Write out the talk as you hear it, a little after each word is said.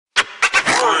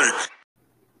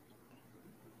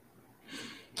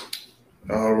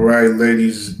All right,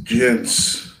 ladies,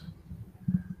 gents.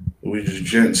 We just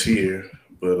gents here,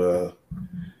 but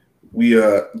we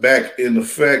are back in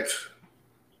effect.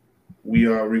 We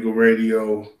are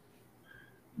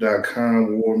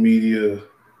RegalRadio.com, War Media,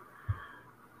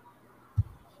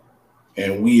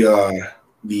 and we are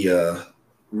the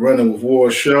Running with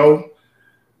War show,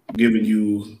 giving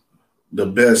you the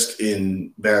best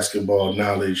in basketball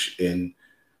knowledge and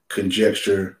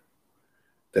conjecture.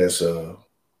 That's a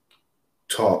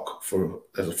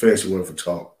that's a fancy word for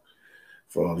talk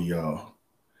for all of y'all.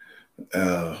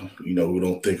 We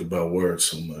don't think about words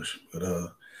so much.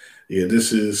 But yeah,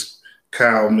 this is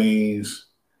Kyle Means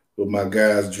with my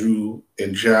guys Drew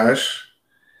and Josh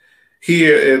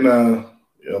here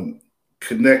in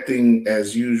connecting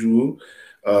as usual,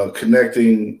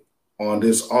 connecting on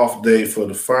this off day for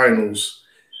the finals.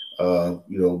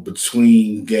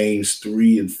 Between games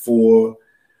 3 and 4,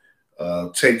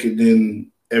 taking in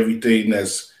everything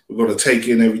we're going to take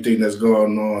in everything that's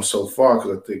going on so far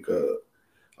because I think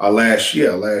our last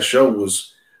show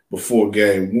was before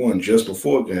game 1, just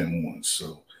before game 1.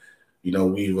 So,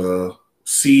 we've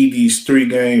seen these 3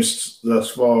 games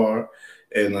thus far,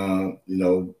 and I'll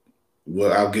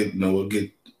get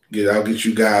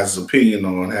you guys' opinion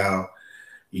on how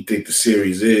you think the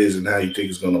series is and how you think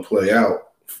it's going to play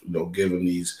out. Given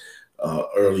these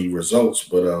early results,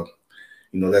 but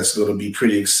that's going to be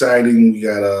pretty exciting. We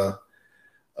got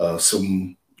we'll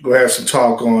have some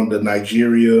talk on the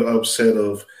Nigeria upset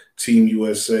of Team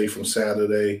USA from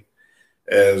Saturday,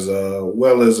 as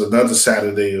well as another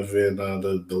Saturday event,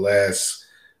 the last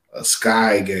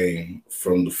Sky game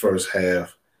from the first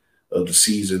half of the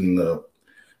season.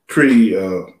 Pretty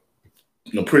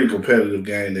competitive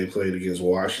game they played against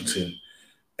Washington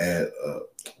at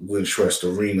Wintrust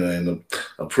Arena, and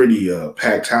a pretty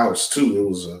packed house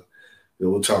too.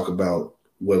 We'll talk about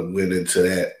what went into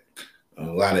that. A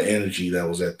lot of energy that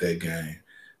was at that game.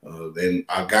 And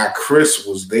our guy Chris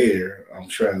was there.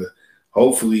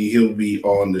 Hopefully he'll be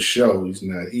on the show. He's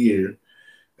not here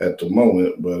at the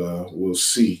moment, but we'll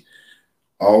see.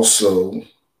 Also,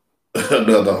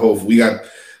 another hope. We got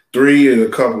 3 and a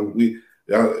couple.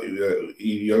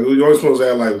 You're only supposed to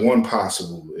have like 1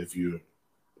 possible if you're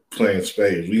playing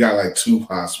spades. We got like 2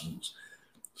 possibles.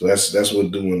 So that's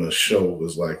what doing a show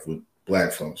is like with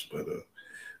black folks. But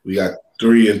we got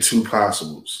 3 and 2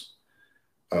 possibles.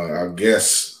 Another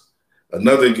guest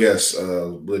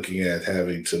looking at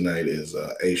having tonight is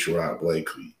A. Sherrod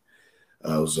Blakely.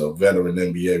 Who's a veteran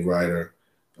NBA writer.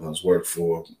 He's worked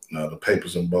for the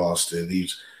papers in Boston.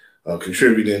 He's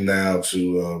contributing now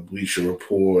to Bleacher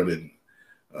Report and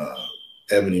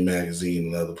Ebony Magazine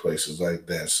and other places like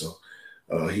that. So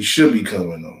he should be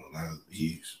coming on.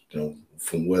 He's,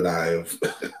 from what I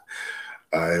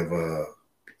have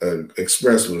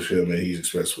expressed with him, and he's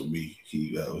expressed with me,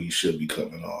 he should be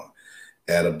coming on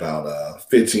at about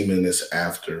 15 minutes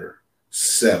after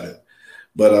 7.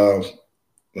 But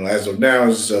as of now,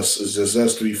 it's just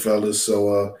us 3 fellas.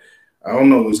 So I don't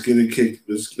know. Let's get it kicked.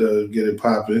 Let's get it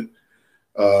popping.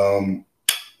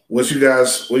 What you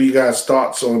guys'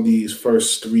 thoughts on these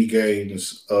first 3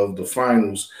 games of the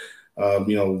finals?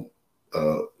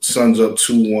 Suns up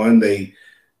 2-1. They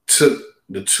took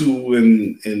the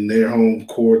 2 in their home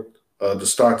court to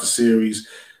start the series.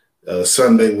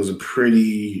 Sunday was a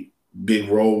pretty big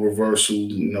role reversal.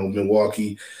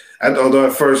 Milwaukee, although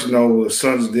at first, the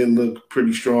Suns did look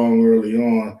pretty strong early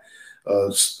on,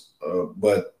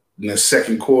 but in the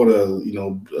second quarter,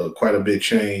 quite a bit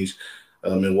changed.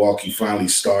 Milwaukee finally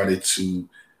started to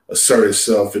assert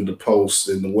itself in the post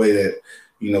in the way that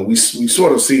we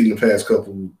sort of seen in the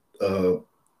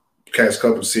past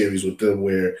couple series with them,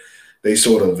 where they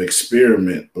sort of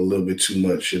experiment a little bit too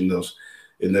much in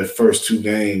their first 2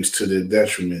 games to their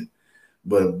detriment.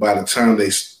 But by the time they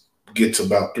get to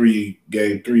about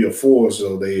game 3 or 4,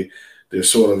 so they're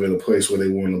sort of in a place where they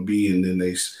want to be, and then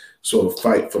they sort of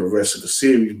fight for the rest of the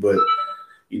series. But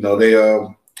they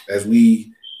as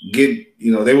we get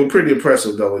they were pretty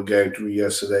impressive though in game 3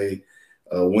 yesterday,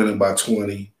 winning by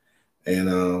 20. And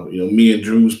me and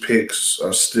Drew's picks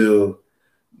are still,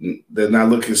 they're not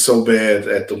looking so bad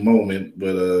at the moment,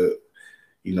 but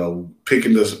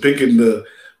picking the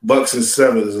Bucks and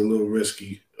 7 is a little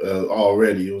risky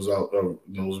already. It was a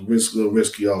little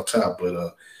risky off top,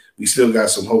 but we still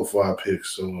got some hope for our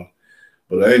picks. So,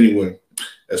 but anyway,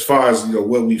 as far as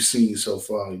what we've seen so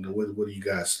far, what are you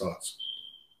guys' thoughts?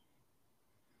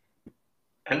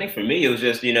 I think for me it was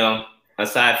just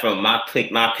aside from my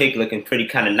pick looking pretty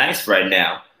kind of nice right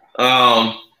now.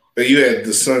 But you had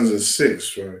the Suns at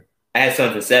 6, right? I had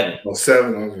Suns at 7. Oh,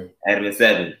 7, okay. I had him at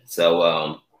 7.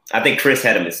 So I think Chris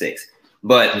had him at 6.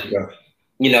 But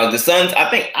the Suns, I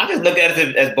think I just look at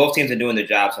it as both teams are doing their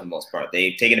jobs for the most part.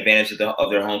 They've taken advantage of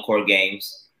their home court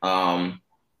games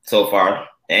so far.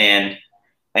 And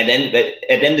at the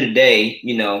end of the day,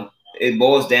 it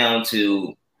boils down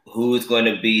to who is going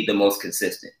to be the most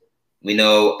consistent. We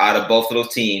know out of both of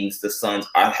those teams, the Suns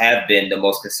have been the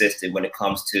most consistent when it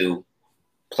comes to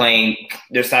playing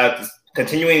their side,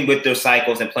 continuing with their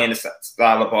cycles and playing the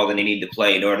style of ball that they need to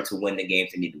play in order to win the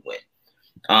games they need to win.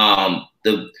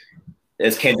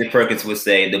 As Kendrick Perkins would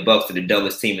say, the Bucks are the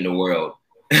dumbest team in the world,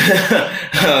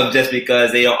 just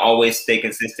because they don't always stay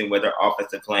consistent with their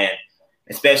offensive plan,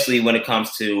 especially when it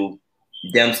comes to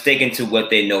them sticking to what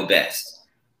they know best.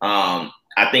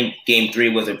 I think Game 3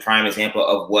 was a prime example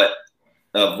of what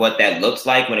that looks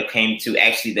like when it came to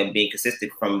actually them being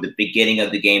consistent from the beginning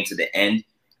of the game to the end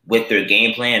with their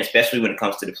game plan, especially when it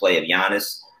comes to the play of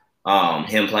Giannis,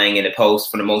 him playing in the post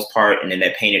for the most part and in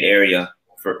that painted area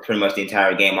for pretty much the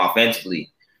entire game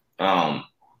offensively.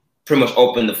 Pretty much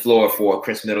opened the floor for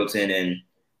Chris Middleton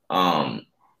and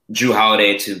Jrue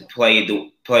Holiday to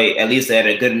play at least at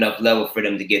a good enough level for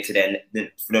them to get to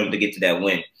that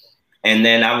win. And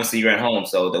then obviously you're at home,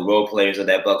 so the role players of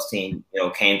that Bucks team,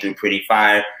 came through pretty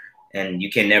fire, and you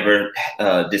can never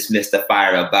dismiss the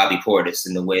fire of Bobby Portis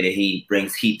in the way that he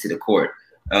brings heat to the court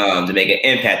to make an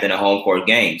impact in a home court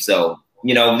game. So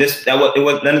none of this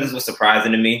was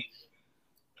surprising to me.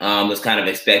 It was kind of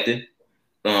expected,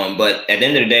 but at the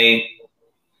end of the day,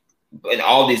 in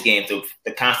all these games,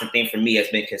 the constant thing for me has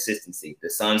been consistency. The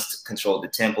Suns controlled the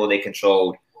tempo; they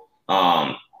controlled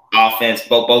offense,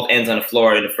 both ends on the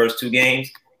floor in the first two games.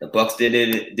 The Bucks did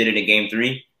it in Game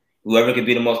 3. Whoever could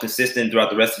be the most consistent throughout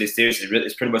the rest of this series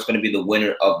is pretty much going to be the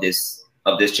winner of this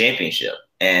championship.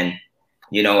 And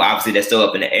obviously that's still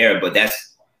up in the air, but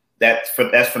that's for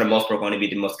the most part going to be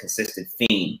the most consistent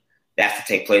theme that's to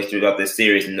take place throughout this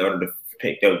series in order to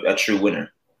pick a true winner.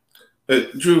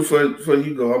 Drew, for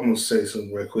you go, I'm going to say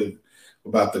something real quick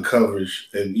about the coverage.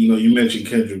 And you mentioned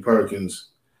Kendrick Perkins,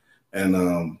 and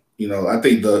I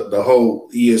think the whole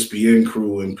ESPN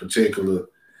crew in particular,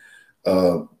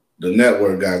 the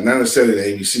network guys, not necessarily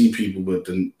the ABC people, but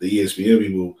the ESPN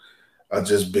people, have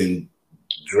just been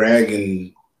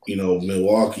dragging,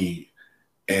 Milwaukee.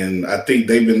 And I think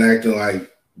they've been acting like,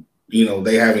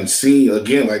 they haven't seen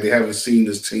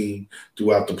this team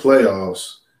throughout the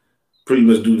playoffs pretty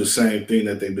much do the same thing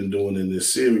that they've been doing in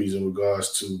this series in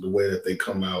regards to the way that they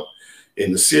come out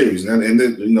in the series. And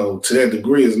to that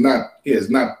degree, it's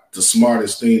not the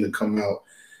smartest thing to come out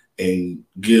and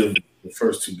give the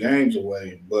first two games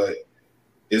away, but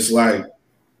it's like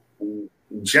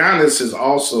Giannis has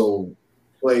also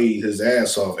played his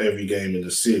ass off every game in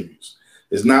the series.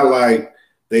 It's not like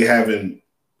they haven't,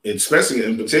 especially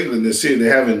in particular in this series, they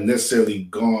haven't necessarily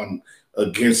gone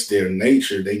against their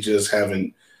nature. They just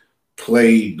haven't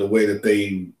played the way that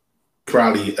they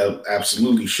probably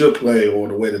absolutely should play, or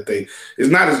the way that it's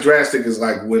not as drastic as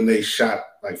like when they shot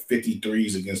like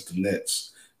 53s against the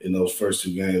Nets in those first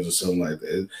two games or something like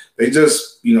that. They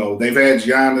just, they've had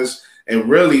Giannis, and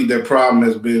really their problem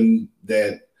has been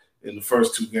that in the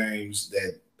first two games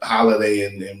that Holiday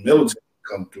and Middleton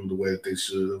come through the way that they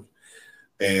should have.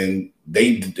 And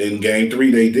in Game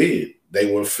 3, they did.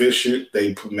 They were efficient,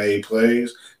 they made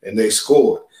plays, and they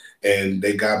scored. And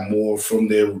they got more from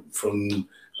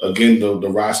again,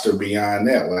 the roster beyond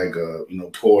that, like,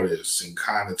 Portis and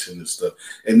Connaughton and stuff.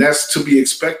 And that's to be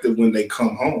expected when they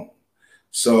come home.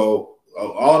 So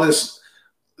all this,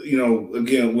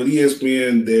 again, with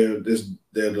ESPN,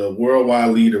 they're the worldwide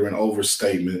leader in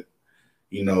overstatement.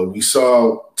 We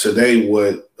saw today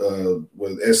what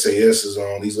SAS is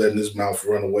on. He's letting his mouth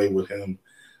run away with him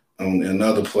in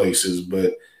other places.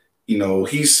 But,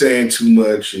 he's saying too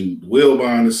much, and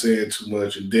Wilbon is saying too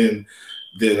much. And then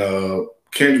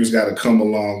Kendrick's got to come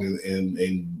along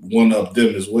and one-up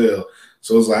them as well.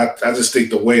 So it's like I just think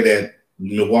the way that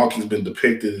Milwaukee's been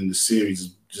depicted in the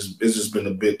series it's just been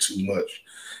a bit too much,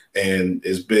 and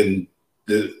it's been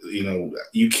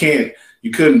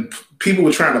people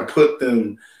were trying to put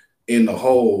them in the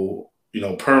hole,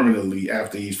 permanently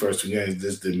after these first two games.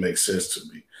 This didn't make sense to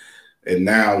me, and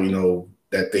now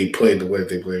that they played the way that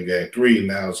they played in Game 3,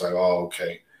 now it's like, oh,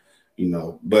 okay,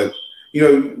 but.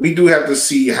 We do have to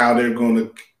see how they're going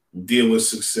to deal with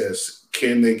success.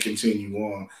 Can they continue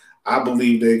on? I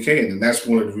believe they can, and that's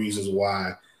one of the reasons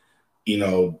why,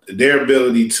 their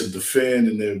ability to defend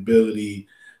and their ability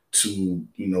to,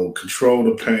 control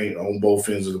the paint on both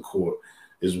ends of the court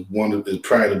is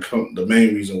probably the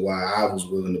main reason why I was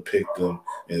willing to pick them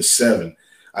in 7.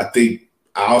 I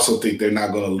also think they're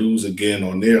not going to lose again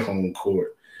on their home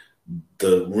court.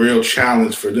 The real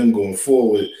challenge for them going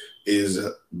forward is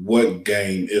what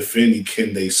game, if any,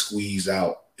 can they squeeze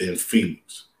out in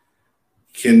Phoenix?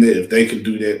 Can they, if they can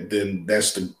do that, then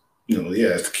that's the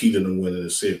that's the key to them winning the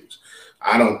series.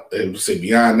 I don't say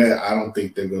beyond that, I don't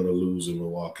think they're going to lose in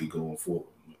Milwaukee going forward.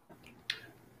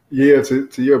 Yeah, to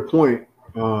your point,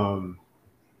 Giannis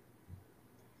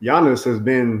has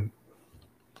been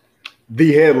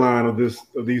the headline of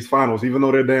these finals, even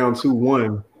though they're down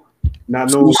 2-1.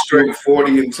 Not knowing straight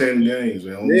 40 and 10 games,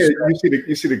 man. Yeah,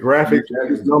 you see the graphics,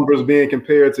 numbers being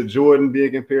compared to Jordan,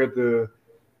 being compared to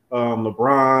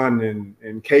LeBron and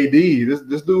KD.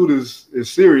 This dude is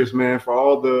serious, man. For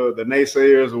all the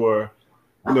naysayers or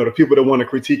the people that want to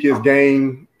critique his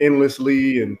game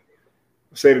endlessly and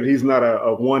say that he's not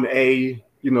a 1A.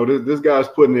 This guy's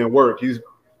putting in work. He's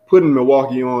putting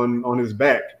Milwaukee on his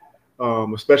back,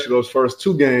 especially those first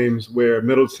two games where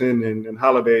Middleton and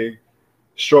Holiday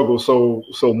struggle so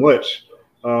much.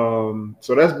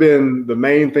 So that's been the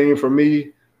main thing for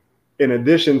me. In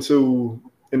addition to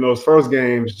in those first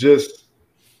games, just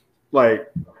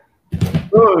like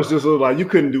it's just like you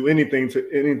couldn't do anything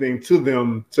to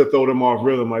them to throw them off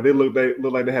rhythm. Like they looked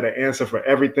like they had an answer for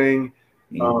everything.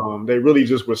 They really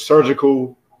just were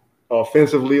surgical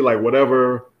offensively. Like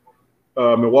whatever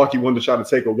Milwaukee wanted to try to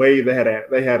take away, they had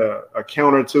a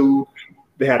counter to.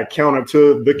 They had a counter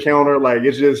to the counter. Like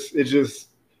it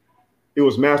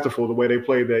was masterful the way they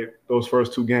played those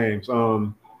first two games.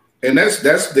 And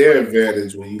that's their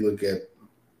advantage when you look at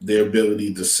their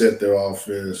ability to set their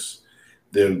offense.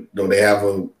 They have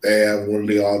one of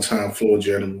the all-time floor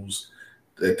generals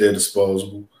at their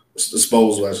disposal,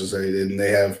 I should say, and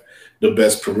they have the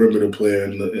best perimeter player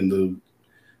in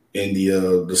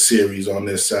the series on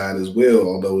their side as well.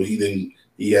 Although he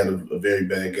had a very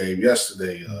bad game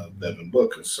yesterday, Devin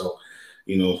Booker. So,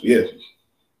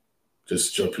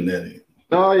 just jumping that in.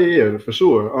 Oh yeah, for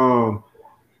sure.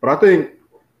 But I think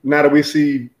now that we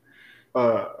see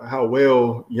how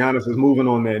well Giannis is moving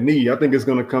on that knee, I think it's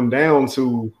going to come down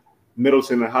to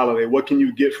Middleton and Holiday. What can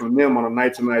you get from them on a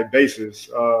night-to-night basis?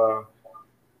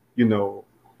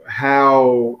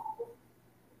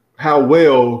 How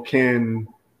well can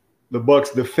the Bucks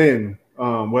defend?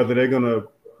 Whether they're going to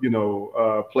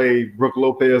play Brook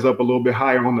Lopez up a little bit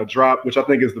higher on the drop, which I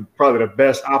think is probably the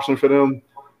best option for them,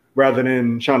 rather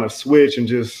than trying to switch and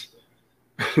just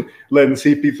letting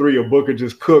CP3 or Booker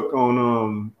just cook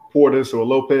on Portis or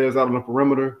Lopez out on the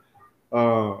perimeter.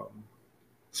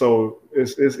 So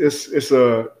it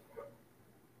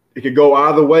could go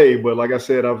either way. But like I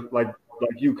said, I've like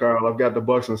you, Kyle, I've got the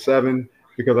Bucks in 7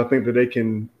 because I think that they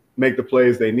can make the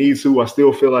plays they need to. I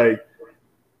still feel like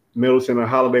Middleton and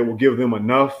Holiday will give them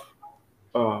enough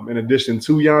in addition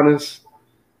to Giannis,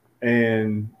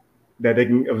 and that they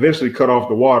can eventually cut off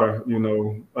the water,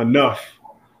 enough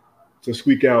to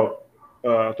squeak out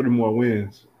 3 more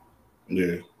wins.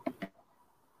 Yeah.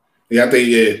 Yeah, I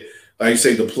think, like you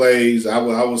say, the plays, I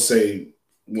would say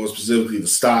more specifically the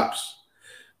stops,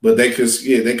 but they could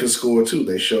score too.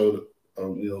 They showed,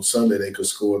 Sunday they could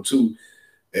score too.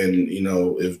 And,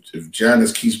 if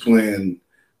Giannis keeps playing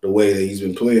the way that he's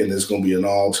been playing, it's going to be an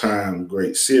all-time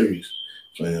great series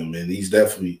for him. And he's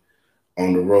definitely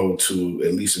on the road to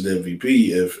at least an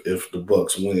MVP if the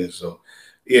Bucks win. So,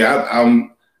 yeah,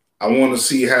 I want to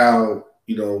see how,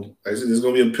 I said, there's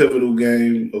going to be a pivotal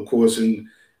game, of course, in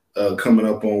coming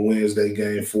up on Wednesday,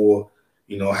 Game 4.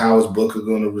 How is Booker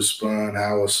going to respond?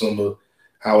 How are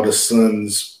the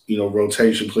Suns,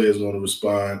 rotation players going to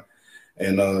respond?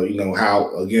 And,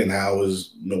 how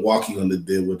is Milwaukee going to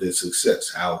deal with their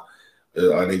success? How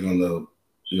are they going to,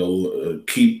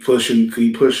 keep pushing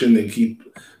and keep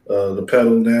the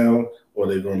pedal down, or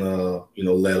they're going to,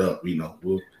 let up?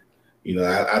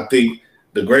 I think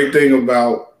the great thing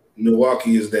about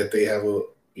Milwaukee is that they have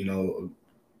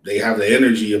they have the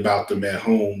energy about them at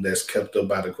home that's kept up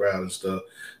by the crowd and stuff.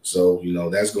 So,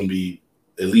 that's going to be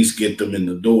at least get them in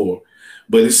the door.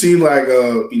 But it seemed like,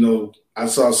 I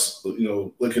saw,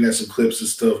 looking at some clips and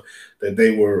stuff that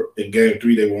they were in Game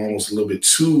 3, they were almost a little bit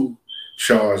too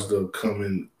charged up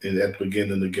coming in at the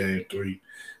beginning of Game 3.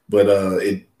 But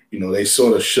they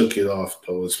sort of shook it off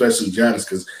though, especially Giannis,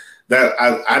 because that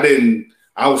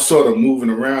I was sort of moving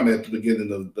around at the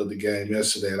beginning of the game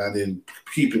yesterday, and I didn't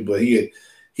keep it, but he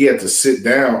had to sit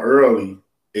down early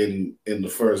in the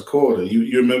first quarter.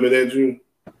 You remember that, Drew?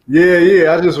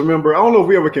 Yeah. I just remember. I don't know if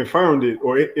we ever confirmed it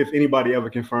or if anybody ever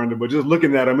confirmed it, but just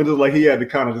looking at him, it was like he had to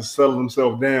kind of just settle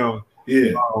himself down.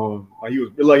 Yeah. He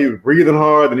was breathing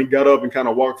hard, and he got up and kind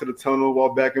of walked to the tunnel,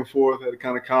 walked back and forth, had to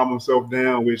kind of calm himself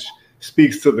down, which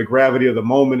speaks to the gravity of the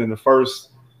moment in the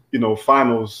first,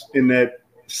 finals in that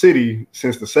city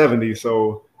since the 70s.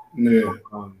 So, yeah.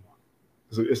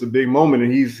 it's a big moment,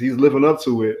 and he's living up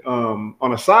to it. On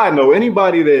a side note,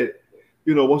 anybody that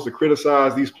wants to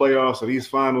criticize these playoffs or these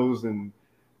finals, and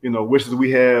wishes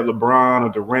we had LeBron or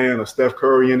Durant or Steph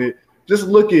Curry in it, just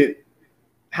look at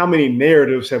how many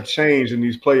narratives have changed in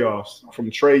these playoffs,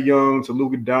 from Trae Young to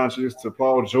Luka Doncic to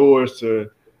Paul George to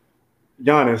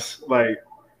Giannis. Like,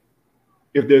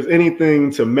 if there's anything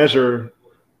to measure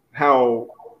how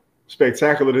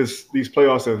spectacular these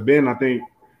playoffs have been, I think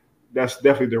that's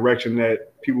definitely the direction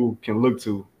that people can look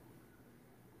to.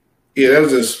 Yeah, that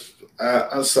was just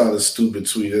I saw the stupid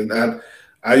tweet, and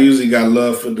I usually got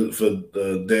love for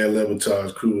the Dan Le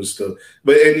Batard's crew and stuff,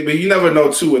 but you never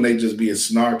know too when they just being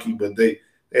snarky. But they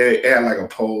had like a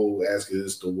poll asking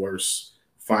is the worst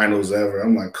finals ever.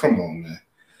 I'm like, come on, man.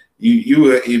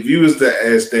 You if you was to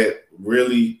ask that,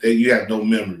 really, then you have no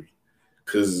memory,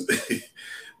 because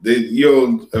there's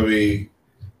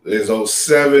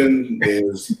 07,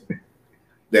 there's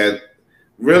that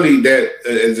really, that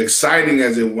as exciting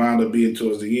as it wound up being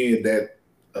towards the end, that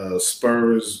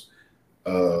Spurs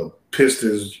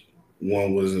Pistons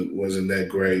one wasn't that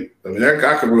great. I mean,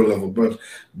 I could rule off a bunch.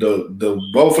 The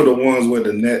both of the ones where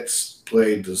the Nets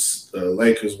played the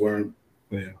Lakers weren't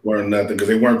nothing because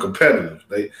they weren't competitive.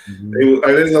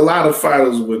 There's a lot of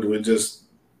finals with just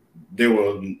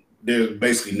there's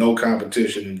basically no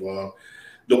competition involved.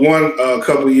 The one a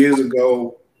couple of years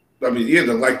ago,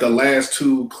 like the last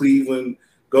two Cleveland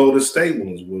Golden State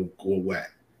ones were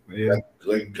whack. Yeah.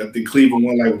 Like I think Cleveland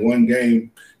won like one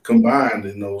game combined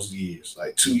in those years,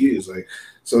 like 2 years.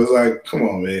 So it's like, come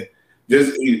on, man.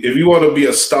 Just if you want to be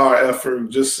a star effort,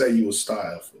 just say you a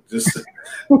star effort. Just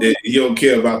you don't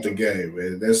care about the game,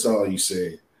 man. That's all you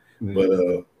say. Mm-hmm.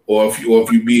 But or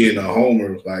if you being a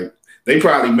homer, like they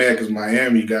probably mad because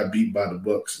Miami got beat by the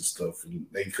Bucks and stuff, and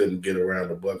they couldn't get around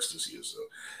the Bucks this year. So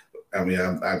I mean,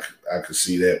 I could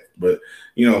see that, but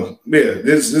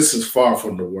this is far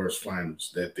from the worst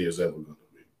finals that there's ever going to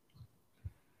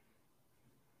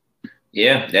be.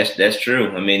 Yeah, that's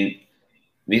true. I mean,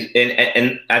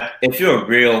 if you're a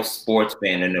real sports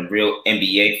fan and a real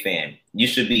NBA fan, you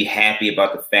should be happy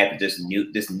about the fact that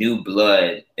this new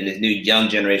blood and this new young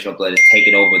generational blood is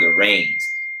taking over the reins.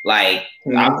 Like,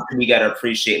 obviously, we gotta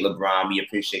appreciate LeBron, we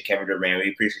appreciate Kevin Durant,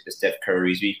 we appreciate the Steph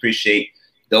Currys, we appreciate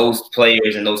those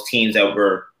players and those teams that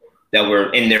were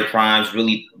in their primes,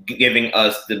 really giving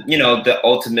us the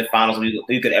ultimate finals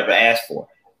we could ever ask for.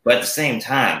 But at the same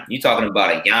time, you're talking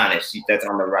about a Giannis that's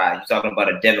on the rise. You're talking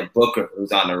about a Devin Booker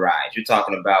who's on the rise. You're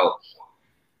talking about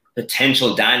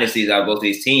potential dynasties out of both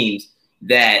these teams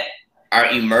that are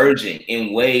emerging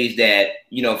in ways that,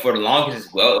 for the longest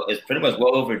is pretty much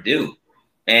well overdue.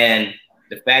 And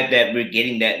the fact that we're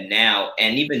getting that now,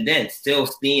 and even then, still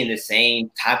seeing the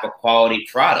same type of quality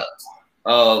products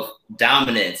of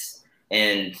dominance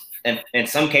and in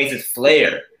some cases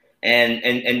flair and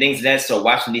things of that. So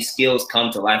watching these skills come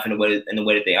to life in the way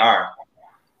that they are,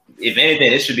 if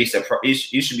anything, this should be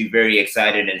you should be very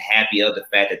excited and happy of the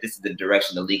fact that this is the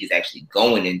direction the league is actually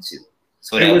going into.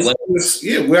 So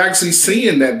we're actually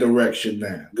seeing that direction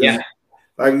now. Yeah,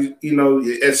 like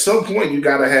at some point you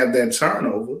got to have that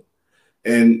turnover.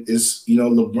 And it's,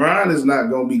 LeBron is not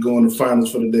going to be going to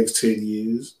finals for the next 10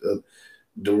 years.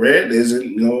 Durant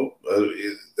isn't,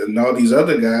 and all these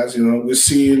other guys, we're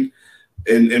seeing,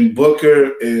 and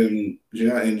Booker and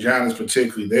Giannis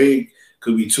particularly, they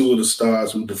could be two of the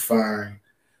stars who define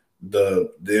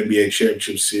the NBA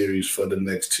championship series for the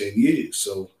next 10 years.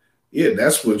 So, yeah,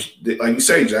 that's what, like you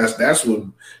say, Josh, that's what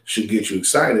should get you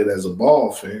excited as a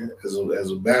ball fan, as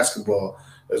a basketball,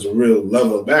 as a real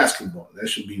lover of basketball. That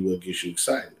should be what gets you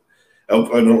excited.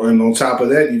 And on top of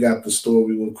that, you got the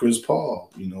story with Chris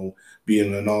Paul,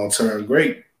 being an all-time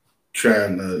great,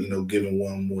 trying to, give him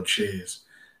one more chance,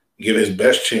 give his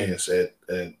best chance at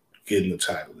getting the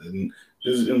title. And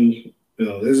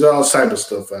there's all type of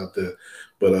stuff out there.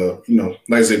 But,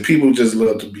 like I said, people just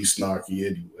love to be snarky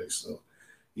anyway. So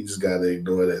you just got to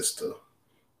ignore that stuff.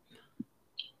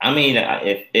 I mean,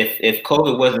 if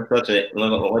COVID wasn't such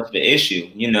much of an issue,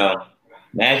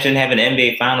 imagine having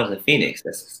NBA Finals in Phoenix.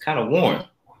 That's kind of warm,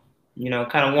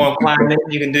 kind of warm climate.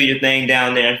 You can do your thing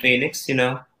down there in Phoenix,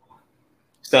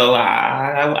 So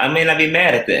I may not be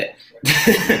mad at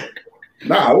that.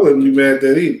 Nah, I wouldn't be mad at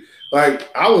that either.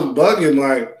 Like, I was bugging,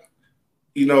 like,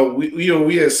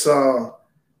 we had saw,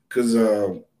 because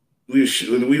we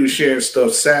were sharing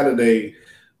stuff Saturday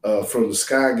from the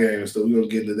Sky Games, so we're going to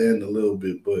get into that in a little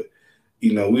bit. But,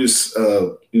 we was,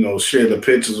 sharing the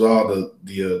pictures of all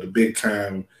the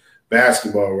big-time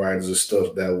basketball writers and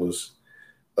stuff that was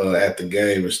at the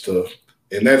game and stuff.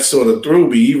 And that sort of threw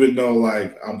me, even though,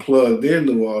 like, I'm plugged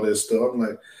into all this stuff. I'm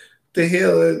like, The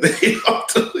hell,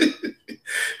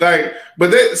 like,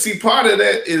 but that see part of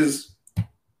that is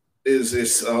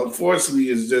unfortunately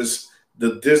is just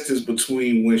the distance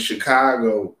between when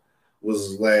Chicago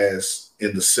was last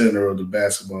in the center of the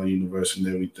basketball universe and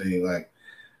everything. Like,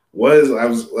 I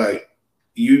was like,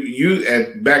 you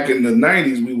at back in the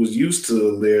 90s, we was used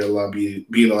to there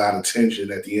being a lot of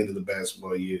tension at the end of the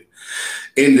basketball year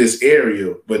in this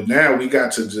area, but now we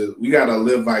got to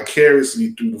live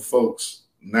vicariously through the folks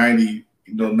 90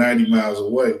 miles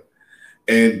away,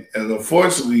 and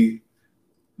unfortunately,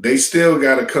 they still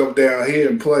got to come down here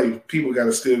and play. People got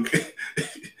to still.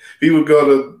 People go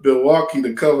to Milwaukee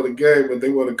to cover the game, but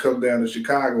they want to come down to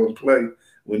Chicago and play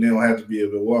when they don't have to be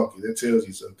in Milwaukee. That tells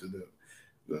you something.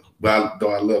 But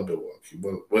I love Milwaukee.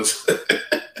 But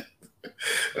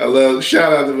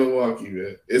shout out to Milwaukee,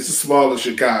 man. It's a smaller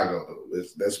Chicago.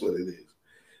 That's what it is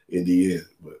in the end.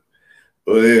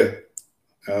 But yeah.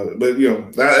 But you know,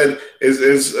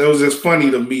 it was just funny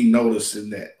to me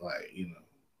noticing that, like, you know,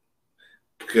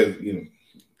 because you know.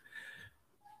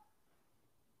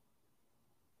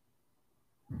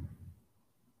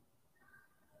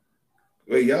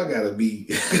 Well, y'all gotta be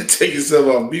take yourself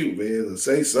off mute, man, and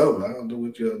say something. I don't know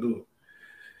what y'all doing.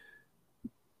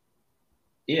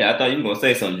 Yeah, I thought you were gonna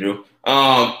say something, Drew.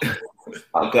 I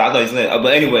thought you said,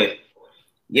 but anyway,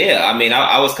 yeah. I mean,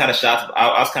 I was kind of shocked.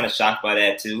 I was kind of shocked by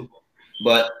that too.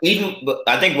 But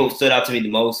I think what stood out to me the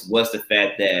most was the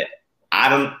fact that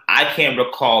I can't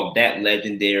recall that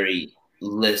legendary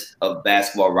list of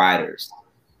basketball writers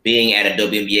being at a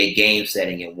WNBA game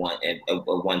setting at one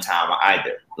time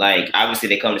either. Like, obviously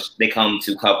they come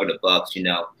to cover the Bucks, you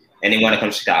know, and they want to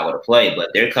come to Chicago to play, but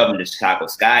they're coming to Chicago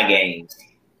Sky games,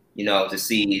 you know, to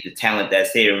see the talent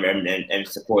that's here and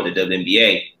support the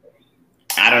WNBA.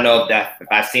 I don't know if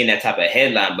I've seen that type of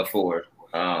headline before.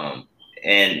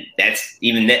 And that's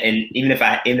even if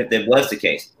that was the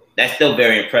case, that's still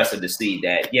very impressive to see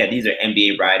that. Yeah, these are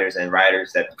NBA writers and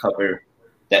writers that cover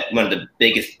that one of the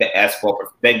biggest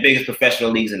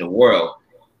professional leagues in the world,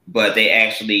 but they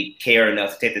actually care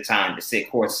enough to take the time to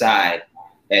sit courtside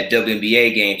at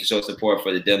WNBA games to show support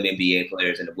for the WNBA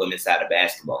players and the women's side of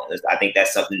basketball. I think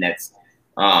that's something that's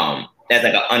like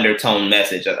an undertone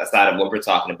message aside of what we're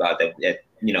talking about. That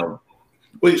you know,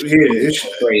 it's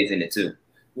crazy in it too.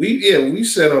 We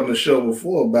said on the show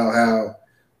before about how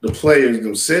the players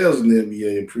themselves in the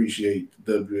NBA appreciate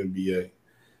the WNBA.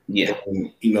 Yeah.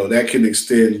 And, you know, that can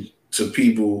extend to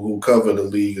people who cover the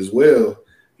league as well,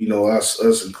 you know,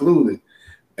 us included.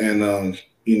 And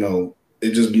you know,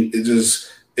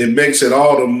 it makes it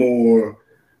all the more,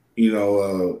 you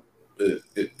know,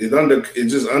 it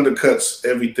just undercuts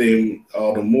everything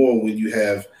all the more when you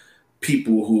have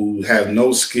people who have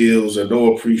no skills or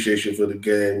no appreciation for the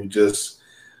game, who just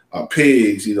are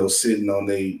pigs, you know, sitting on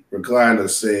their recliner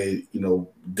saying, you know,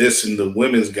 dissing the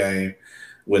women's game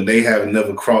when they have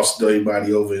never crossed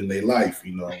anybody over in their life,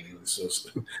 you know. It's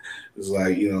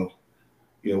like, you know,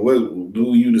 what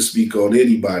do you to speak on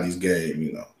anybody's game,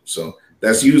 you know? So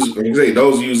that's usually, like I say,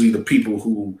 those are usually the people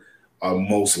who are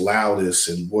most loudest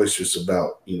and boisterous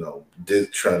about, you know,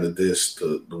 trying to diss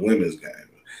the women's game,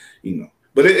 you know.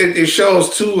 But it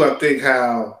shows too, I think,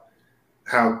 how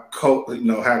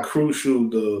crucial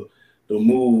the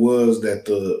move was that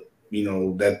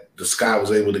the Sky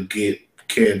was able to get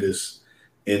Candace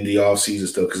in the offseason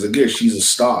stuff, because again, she's a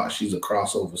star, she's a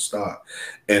crossover star,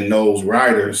 and those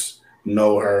writers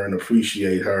know her and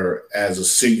appreciate her as a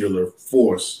singular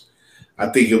force. I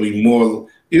think it'll be more,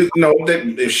 you know,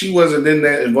 that if she wasn't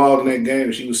involved in that game,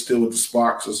 if she was still with the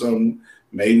Sparks or something,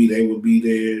 maybe they would be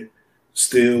there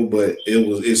still, but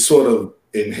it sort of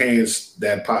enhanced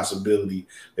that possibility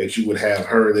that you would have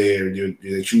her there,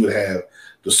 that you would have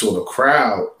the sort of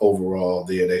crowd overall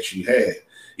there that you had,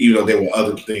 even though there were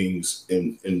other things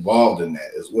involved in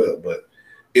that as well. But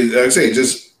like I say,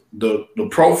 just the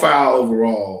profile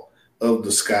overall of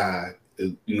the Sky,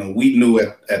 you know, we knew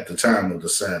at the time of the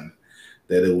signing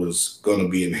that it was going to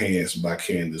be enhanced by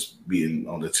Candace being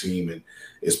on the team, and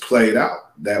it's played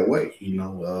out that way. You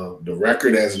know, the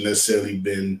record hasn't necessarily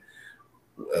been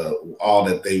all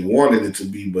that they wanted it to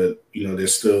be, but you know, they're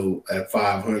still at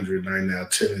 500 right now,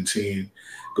 10-10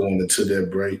 going into their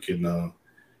break, and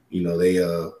you know, they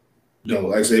you know,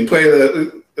 like I say,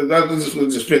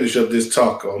 let's just finish up this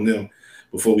talk on them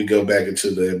before we go back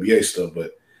into the NBA stuff.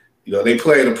 But you know, they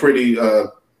played a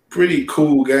pretty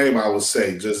cool game, I would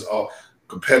say, just all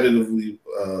competitively,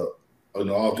 you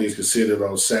know, all things considered,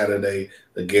 on Saturday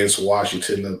against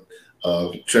Washington,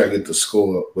 try to get the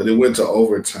score, but it went to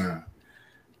overtime.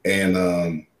 And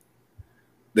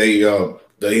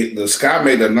the Sky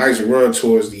made a nice run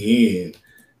towards the end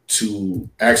to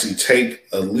actually take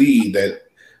a lead that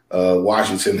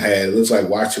Washington had. It looks like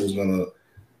Washington was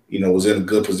gonna, was in a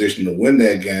good position to win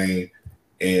that game.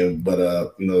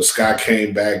 But Scott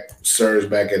came back, surged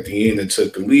back at the end and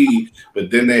took the lead. But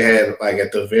then they had, like,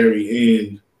 at the very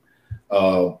end,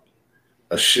 a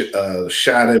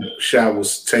shot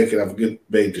was taken. I forget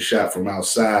made the shot from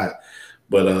outside,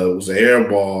 but it was an air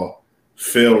ball,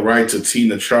 fell right to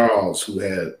Tina Charles, who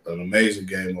had an amazing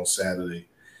game on Saturday,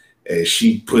 and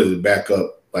she put it back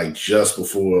up like just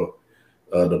before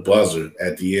the buzzer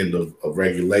at the end of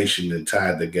regulation and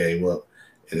tied the game up,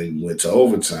 and then went to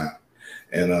overtime.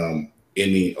 And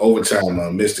in the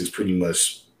overtime, Mystics pretty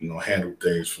much handled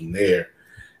things from there,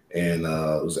 and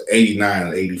it was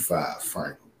 89-85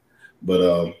 final.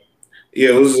 But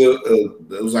it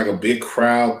was like a big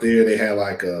crowd there. They had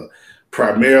like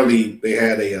primarily they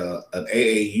had an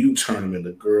AAU tournament,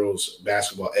 the girls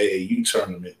basketball AAU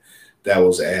tournament that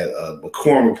was at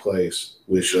McCormick Place,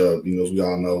 which as we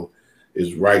all know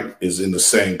is in the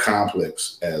same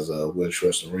complex as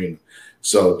Wintrust Arena.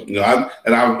 So that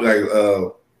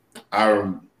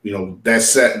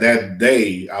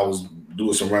day I was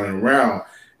doing some running around,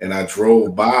 and I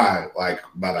drove by like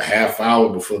about a half hour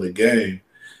before the game.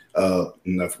 I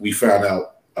found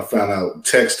out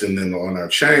texting them on our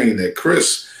chain that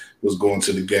Chris was going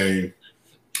to the game.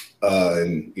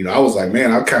 And I was like,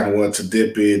 man, I kind of wanted to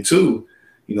dip in too,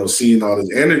 seeing all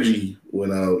this energy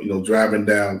when driving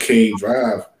down King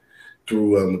Drive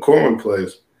through McCormick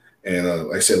Place. And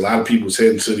like I said, a lot of people was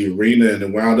heading to the arena, and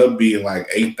it wound up being like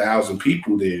 8,000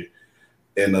 people there,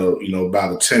 and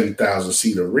about a 10,000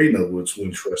 seat arena, which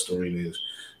Wintrust Arena is.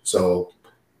 So,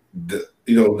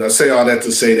 I say all that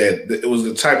to say that it was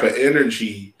the type of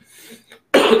energy,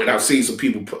 and I saw some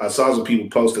people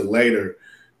post it later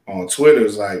on Twitter.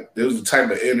 It's like there was the type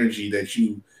of energy that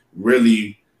you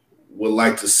really would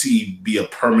like to see be a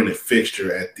permanent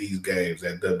fixture at these games,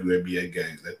 at WNBA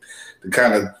games. That the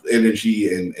kind of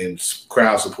energy and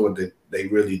crowd support that they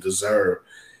really deserve.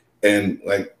 And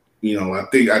I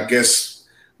guess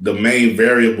the main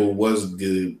variable was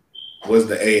the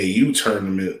AAU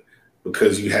tournament,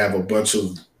 because you have a bunch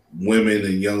of women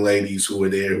and young ladies who were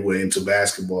there who were into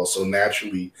basketball. So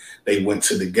naturally they went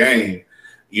to the game.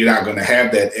 You're not going to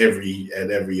have that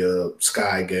at every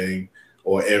Sky game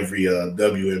or every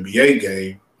WNBA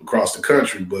game across the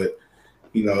country. But,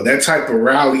 that type of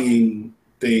rallying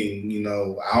thing,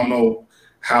 I don't know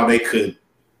how they could,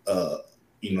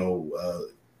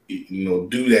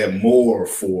 do that more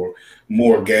for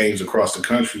more games across the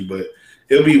country. But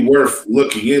it'll be worth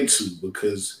looking into,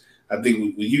 because I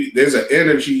think there's an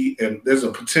energy and there's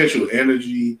a potential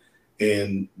energy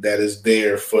and that is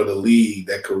there for the league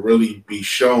that could really be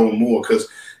shown more, because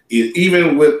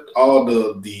even with all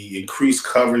the increased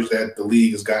coverage that the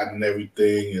league has gotten and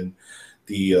everything, and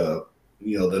the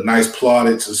the nice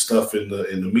plaudits and stuff in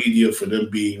the media for them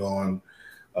being on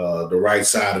the right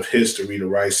side of history, the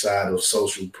right side of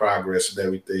social progress and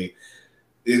everything,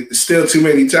 it's still too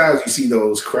many times you see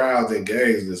those crowds at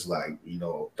games. It's like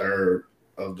third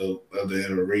of the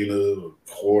arena,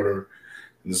 quarter,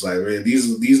 and it's like, man,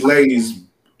 these ladies,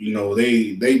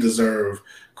 they deserve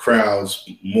crowds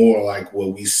more like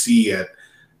what we see at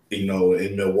in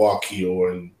Milwaukee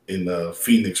or in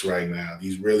Phoenix right now.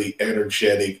 These really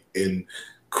energetic and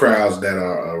crowds that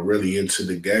are really into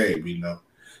the game,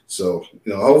 So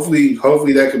hopefully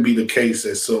that could be the case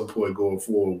at some point going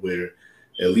forward, where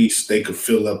at least they could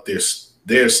fill up their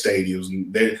stadiums.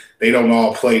 And they don't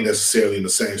all play necessarily in the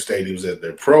same stadiums as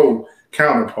their pro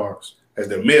counterparts, as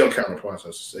their male counterparts, I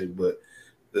should say. But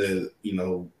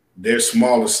their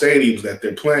smaller stadiums that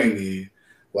they're playing in,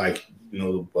 like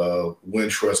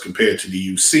Wintrust compared to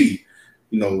the UC,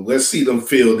 let's see them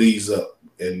fill these up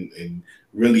and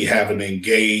really have an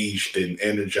engaged and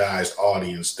energized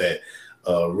audience that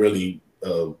really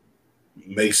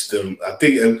makes them. I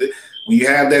think when you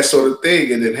have that sort of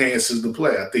thing, it enhances the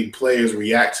play. I think players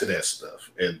react to that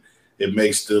stuff, and it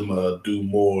makes them do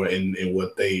more in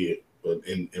what they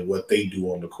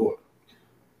do on the court.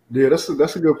 Yeah, that's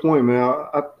a good point, man.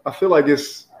 I feel like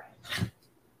it's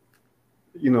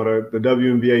the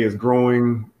WNBA is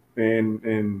growing,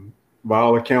 and by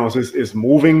all accounts, it's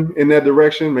moving in that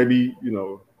direction. Maybe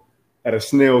at a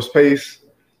snail's pace.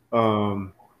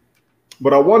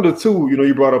 But I wonder too.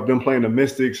 You brought up them playing the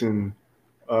Mystics, and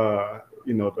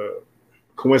the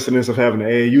coincidence of having the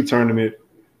AAU tournament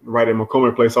right at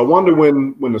McCormick Place. I wonder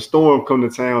when the Storm come to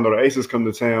town or the Aces come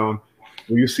to town,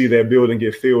 will you see that building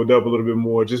get filled up a little bit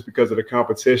more just because of the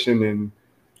competition, and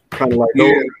kind of like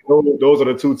those are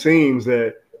the two teams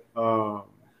that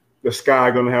the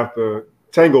Sky going to have to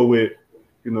tangle with,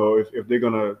 if they're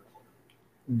going to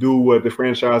do what the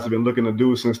franchise have been looking to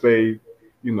do since they,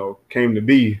 came to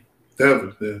be.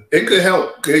 Definitely. It could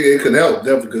help. It could help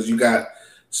definitely because you got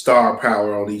star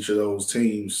power on each of those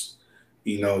teams,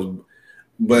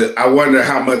 But I wonder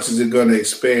how much is it going to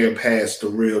expand past the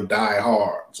real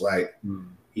diehards, like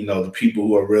the people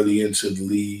who are really into the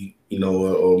league,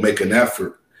 or make an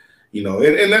effort,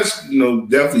 and that's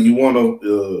definitely you want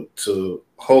to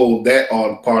hold that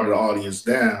part of the audience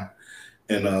down,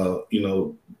 and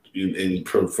and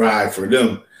provide for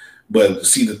them. But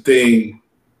see the thing.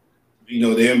 The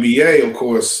NBA, of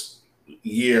course,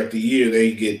 year after year,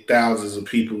 they get thousands of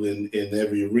people in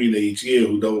every arena each year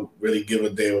who don't really give a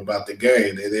damn about the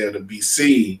game. They're there to be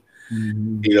seen.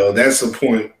 Mm-hmm. That's the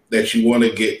point that you want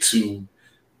to get to,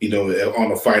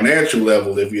 on a financial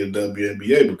level if you're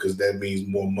WNBA, because that means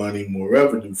more money, more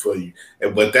revenue for you.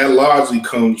 But that largely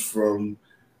comes from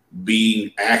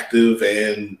being active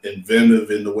and inventive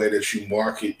in the way that you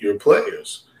market your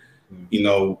players.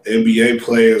 NBA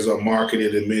players are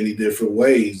marketed in many different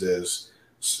ways. As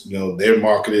they're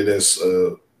marketed as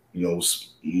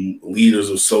leaders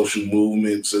of social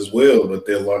movements as well, but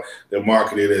they're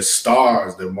marketed as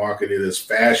stars. They're marketed as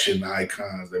fashion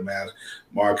icons. They're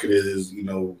marketed as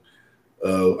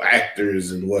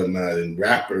actors and whatnot, and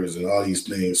rappers and all these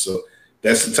things. So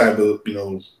that's the type of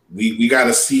we got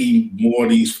to see more of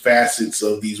these facets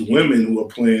of these women who are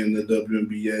playing the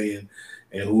WNBA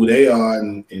and who they are,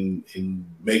 and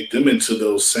make them into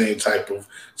those same type of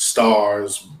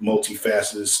stars,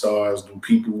 multifaceted stars. Do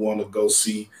people want to go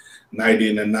see night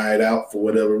in and night out for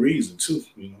whatever reason too?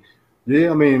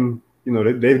 Yeah, I mean,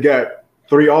 they've got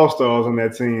 3 All-Stars on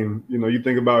that team. You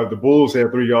think about it, the Bulls had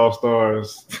 3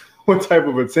 All-Stars. What type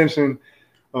of attention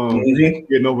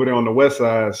getting over there on the West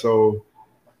Side? So,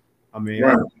 I mean,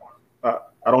 right.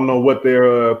 I don't know what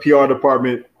their PR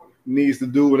department needs to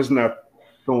do, and it's not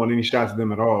throwing any shots at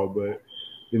them at all. But,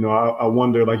 I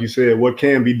wonder, like you said, what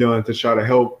can be done to try to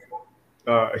help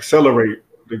accelerate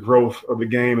the growth of the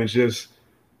game and just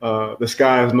the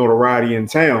Sky's notoriety in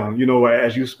town.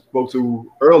 As you spoke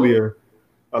to earlier,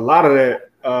 a lot of that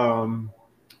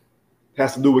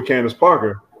has to do with Candace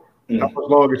Parker. Mm-hmm. How much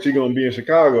longer is she going to be in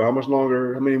Chicago? How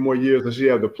many more years does she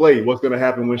have to play? What's going to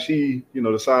happen when she,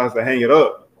 decides to hang it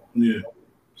up? Yeah.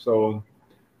 So.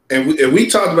 And we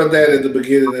talked about that at the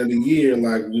beginning of the year,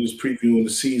 like we was previewing the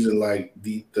season, like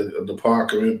the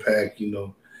Parker impact,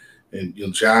 and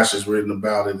Josh has written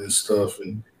about it and stuff,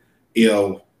 and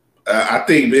I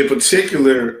think in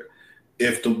particular,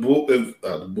 if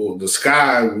the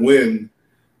Sky win,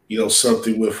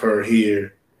 something with her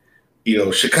here,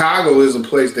 Chicago is a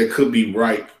place that could be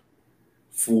ripe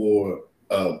for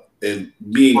and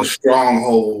being a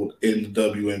stronghold in the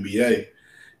WNBA.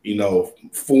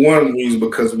 For one reason,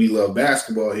 because we love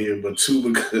basketball here, but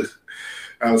 2, because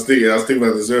I was thinking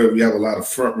about this earlier. We have a lot of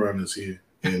front runners here,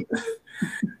 and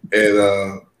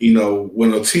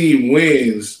when a team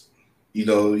wins, you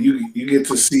get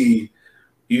to see,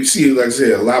 like I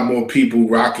said, a lot more people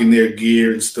rocking their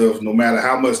gear and stuff, no matter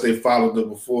how much they followed them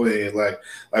beforehand. Like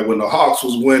when the Hawks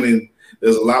was winning,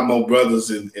 there's a lot more brothers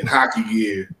in hockey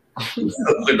gear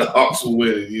when the Hawks were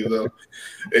winning,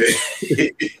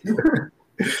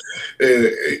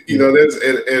 And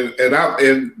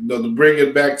to bring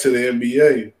it back to the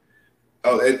NBA.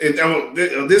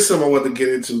 This is something I want to get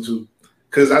into too,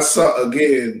 because I saw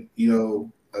again,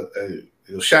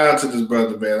 shout out to this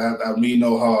brother, man. I mean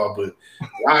no harm, but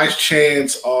Last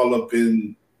Chance all up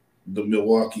in the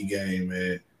Milwaukee game,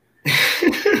 man.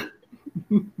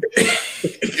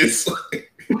 It's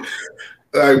like,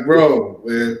 bro,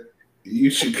 man,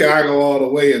 you Chicago all the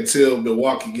way until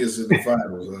Milwaukee gets in the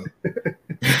finals. Huh?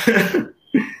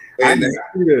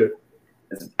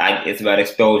 It's about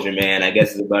exposure, man. I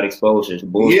guess it's about exposure.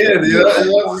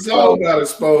 It's all about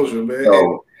exposure, man.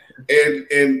 So,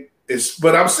 and it's,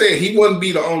 but I'm saying he wouldn't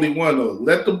be the only one though.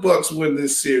 Let the Bucks win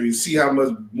this series. See how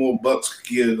much more Bucks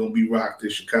gear gonna be rocked in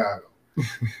Chicago.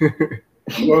 You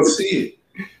gonna see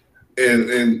it,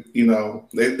 and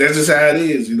that's just how it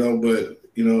is, But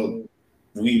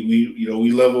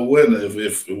we love a winner.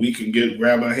 If we can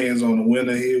grab our hands on the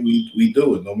winner here, we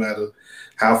do it, no matter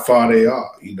how far they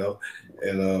are,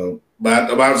 And but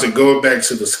I'm about to say, going back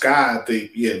to the Sky, I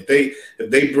think, if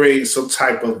they bring some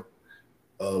type of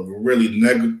really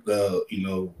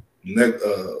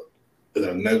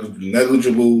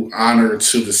negligible honor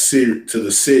to the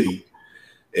city,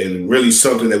 and really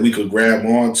something that we could grab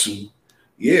onto,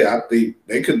 I think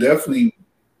they could definitely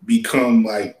become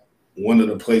like one of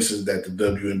the places that the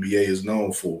WNBA is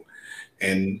known for.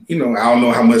 And, I don't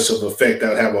know how much of an effect that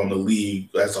would have on the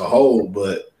league as a whole,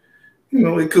 but,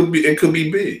 it could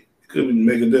be big. It could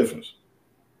make a difference.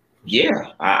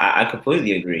 Yeah, I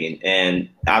completely agree. And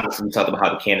obviously, we talked about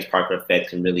how the Candace Parker effect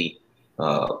can really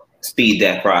speed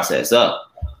that process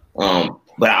up.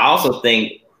 But I also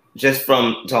think just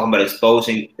from talking about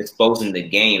exposing the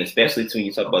game, especially when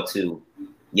you talk about to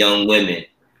young women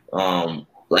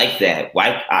like that.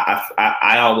 Why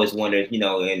I always wondered, you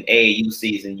know, in AAU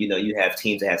season, you know, you have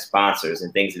teams that have sponsors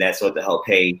and things of that sort to help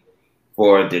pay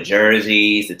for the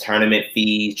jerseys, the tournament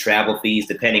fees, travel fees,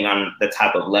 depending on the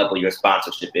type of level your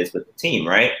sponsorship is with the team,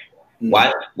 right?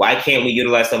 Mm-hmm. Why can't we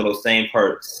utilize some of those same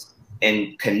perks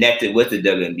and connect it with the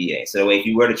WNBA? So that way, if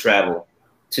you were to travel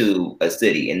to a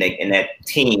city and that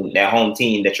team, that home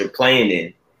team that you're playing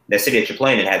in, that city that you're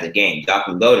playing in has a game, y'all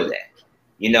can go to that.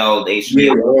 You know, they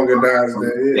should organize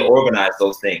that. They organize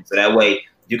those things. So that way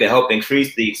you can help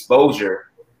increase the exposure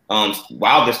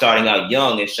while they're starting out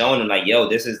young and showing them like, yo,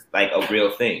 this is like a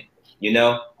real thing, you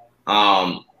know?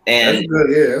 And that's good.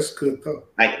 Yeah, that's good thought.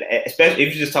 Like, especially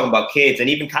if you're just talking about kids and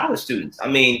even college students. I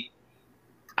mean,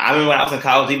 I remember when I was in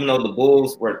college, even though the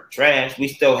Bulls were trash, we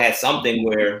still had something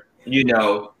where, you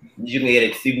know, you can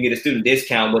get a student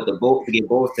discount with the Bulls to get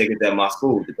Bulls tickets at my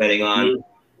school, depending on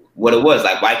what it was.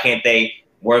 Like, why can't they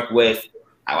work with?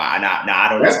 I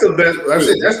don't that's know. The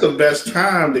best. That's the best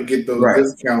time to get those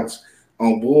discounts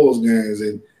on Bulls games,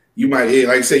 and you might,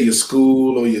 like you say, your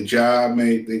school or your job,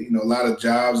 mate. You know, a lot of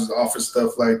jobs offer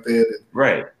stuff like that. And,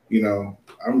 right. You know,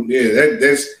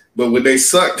 that's. But when they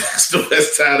suck, that's the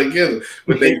best time to get them.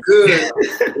 When they good,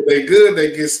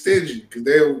 they get stingy because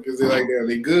they're like that.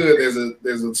 They good.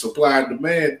 There's a supply and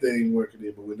demand thing working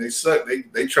there. But when they suck,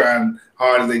 they trying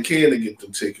hard as they can to get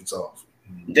them tickets off.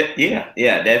 Yeah,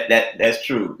 that's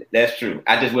true. That's true.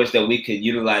 I just wish that we could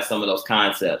utilize some of those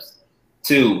concepts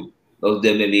to those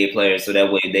WNBA players, so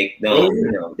that way they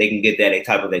you know, they can get that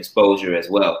type of exposure as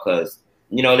well, because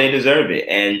you know they deserve it.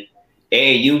 And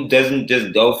AAU doesn't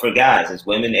just go for guys; it's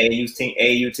women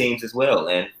AAU teams as well,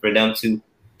 and for them to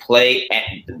play at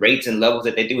the rates and levels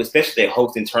that they do, especially they're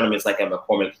hosting tournaments like at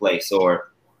McCormick Place or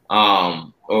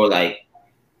like,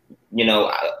 you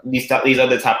know, these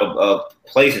other type of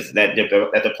places that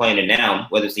they're playing in now,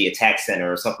 whether it's the Attack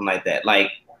Center or something like that.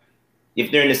 Like, if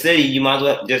they're in the city, you might as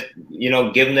well just, you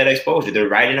know, give them that exposure. They're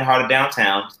right in the heart of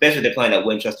downtown, especially if they're playing at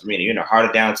Winchester Arena. You're in the heart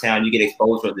of downtown. You get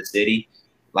exposure of the city.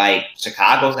 Like,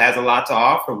 Chicago has a lot to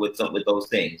offer with those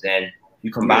things, and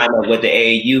you combine that with the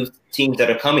AAU teams that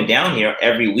are coming down here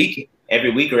every week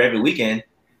or every weekend.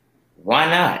 Why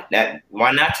not?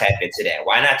 Why not tap into that?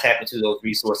 Why not tap into those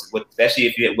resources, especially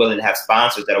if you're willing to have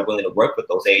sponsors that are willing to work with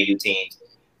those AAU teams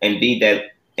and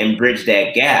bridge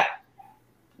that gap?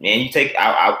 Man,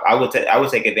 I would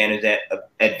take advantage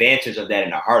of that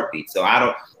in a heartbeat. So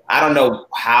I don't know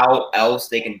how else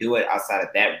they can do it outside of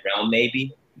that realm,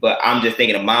 maybe. But I'm just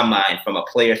thinking in my mind from a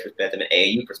player's perspective, an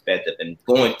AAU perspective, and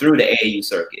going through the AAU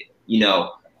circuit, you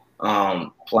know,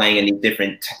 playing in these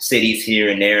different cities here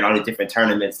and there and all these different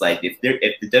tournaments. Like, if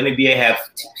the WNBA have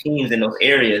teams in those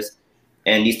areas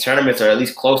and these tournaments are at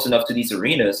least close enough to these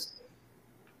arenas,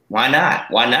 why not?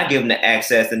 Why not give them the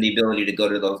access and the ability to go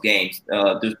to those games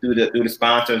through the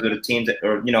sponsors or the teams that,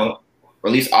 or, you know, or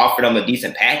at least offer them a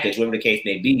decent package, whatever the case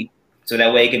may be, so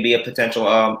that way it can be a potential,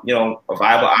 you know, a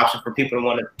viable option for people to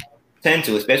want to tend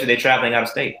to, especially if they're traveling out of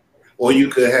state. Or you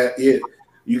could have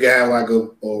like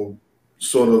a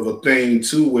sort of a thing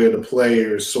too, where the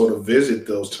players sort of visit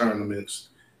those tournaments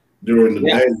during the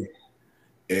day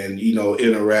and, you know,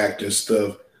 interact and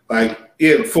stuff. Like,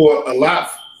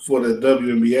 for the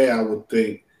WNBA, I would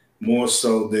think more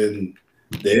so than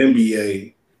the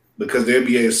NBA, because the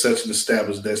NBA is such an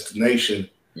established destination.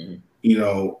 Mm-hmm. You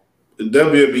know, the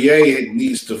WNBA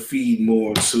needs to feed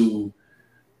more to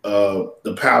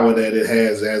the power that it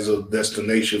has as a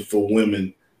destination for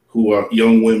women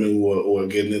young women who are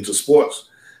getting into sports,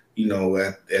 you know,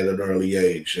 at an early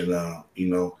age. And you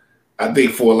know, I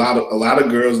think for a lot of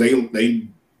girls,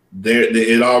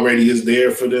 it already is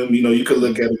there for them. You know, you could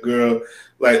look at a girl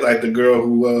like the girl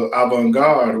who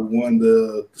Avant-Garde, who won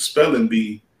the spelling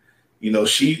bee. You know,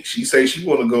 she say she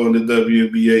want to go in the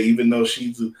WNBA, even though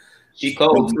she's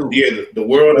cold too. Yeah, the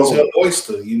world is her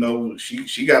oyster. You know,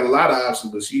 she got a lot of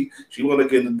options, but she want to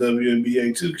get in the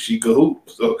WNBA too. She can hoop.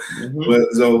 So,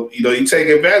 but so, you know, you take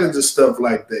advantage of stuff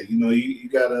like that. You know, you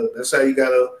gotta. That's how you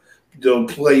gotta, you know,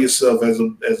 play yourself as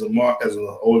an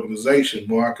organization,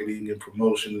 marketing and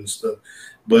promotion and stuff.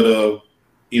 But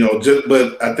you know,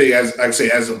 but I think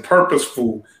as a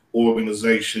purposeful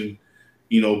organization,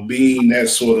 you know, being that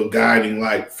sort of guiding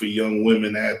light for young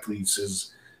women athletes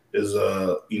is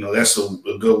you know, that's a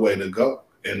good way to go.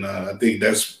 And I think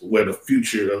that's where the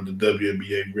future of the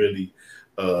WNBA really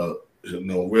you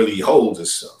know, really holds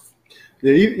itself.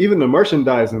 Yeah, even the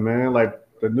merchandising, man. Like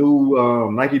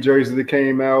new Nike jerseys that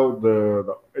came out.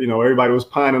 The everybody was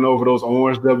pining over those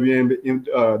orange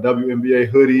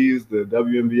WNBA hoodies, the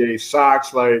WNBA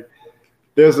socks. Like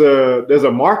there's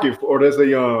a market for, or there's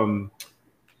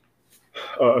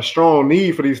a strong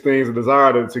need for these things, a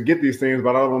desire to get these things,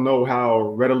 but I don't know how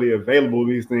readily available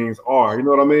these things are. You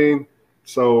know what I mean?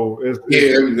 So I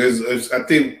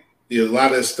think a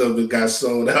lot of that stuff that got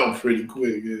sold out pretty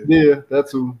quick. Yeah,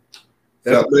 that's who.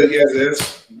 That's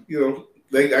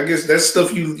I guess that's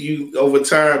stuff you over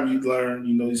time you learn.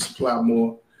 You supply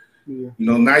more. Yeah.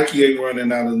 Nike ain't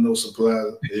running out of no supply.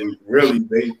 And really,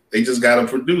 they just got to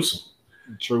produce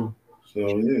them. True.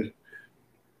 So yeah.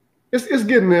 It's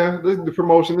getting there. The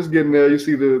promotion is getting there. You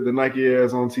see the Nike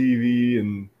ads on TV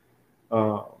and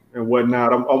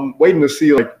whatnot. I'm waiting to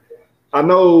see. Like I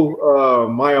know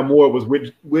Maya Moore was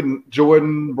with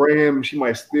Jordan Brand. She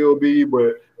might still be,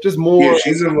 but just more. Yeah,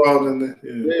 she's involved in that.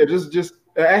 Yeah, just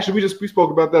actually we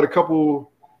spoke about that a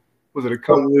couple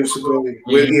weeks ago.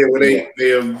 When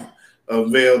they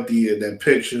unveiled that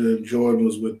picture. Jordan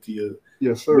was with the.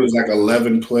 Yes, sir. It was like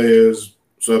 11 players.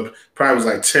 So it probably was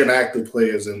like 10 active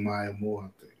players in Maya Moore, I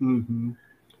think. Mm-hmm.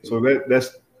 So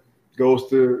that goes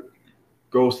to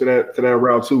that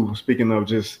route too. Speaking of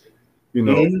just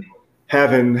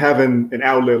having an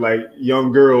outlet, like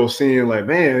young girls seeing like,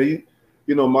 man,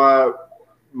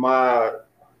 my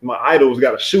idol's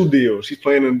got a shoe deal. She's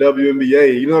playing in the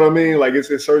WNBA. You know what I mean? Like it's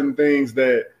certain things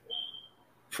that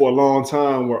for a long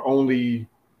time were only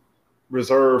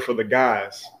reserved for the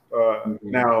guys.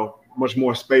 Now much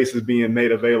more space is being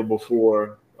made available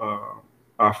for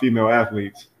our female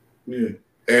athletes. Yeah,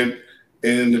 and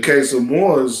in the case of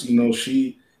Moores,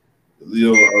 she, was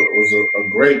a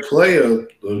great player,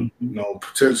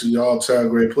 potentially all-time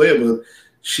great player, but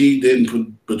she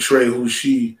didn't betray who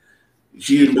she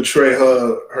didn't betray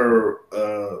her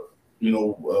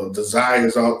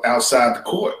desires outside the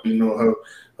court.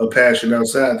 Her passion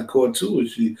outside the court too, and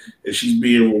she's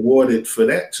being rewarded for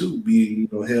that too, being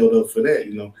held up for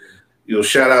that.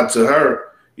 Shout out to her.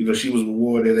 She was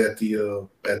awarded at the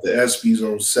ESPYs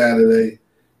on Saturday,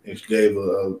 and she gave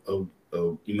a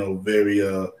very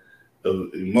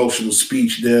emotional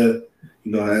speech there.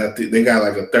 I think they got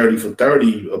like a 30 for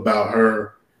 30 about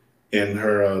her in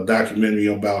her documentary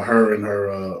about her and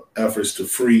her efforts to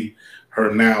free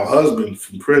her now husband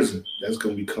from prison. That's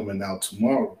going to be coming out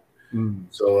tomorrow.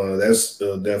 So that's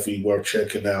definitely worth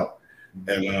checking out.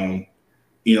 And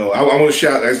I want to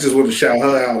shout. I just want to shout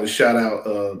her out and shout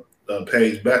out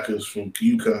Paige Beckers from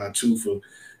UConn too for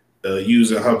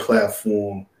using her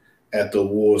platform at the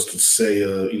awards to say,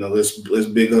 let's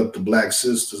big up the Black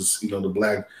sisters.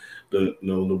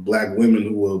 The Black women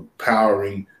who are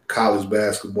powering college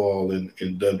basketball and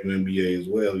WNBA as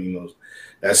well.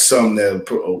 That's something that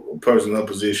a person in her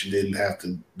position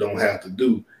don't have to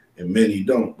do, and many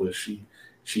don't. But she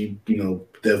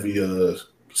definitely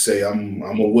say I'm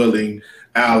a willing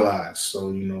ally.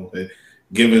 So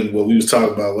given what we was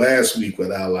talking about last week with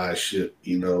allyship,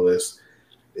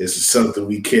 it's something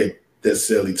we can't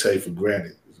necessarily take for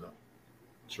granted. So.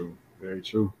 True, very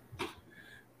true.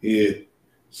 Yeah.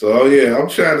 So I'm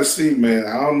trying to see, man.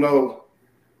 I don't know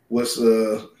what's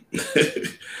like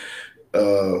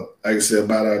I said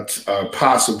about our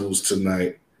possibles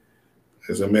tonight,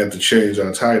 as I meant to change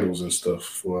our titles and stuff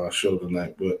for our show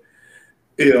tonight, but.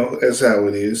 That's how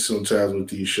it is sometimes with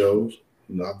these shows.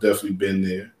 I've definitely been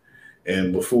there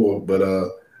and before, but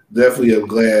definitely I'm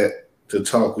glad to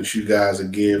talk with you guys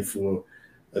again for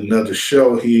another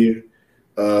show here.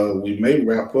 We may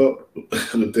wrap up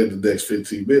within the next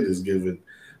 15 minutes given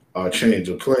our change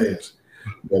of plans,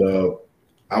 but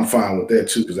I'm fine with that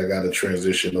too because I got to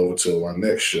transition over to our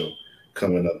next show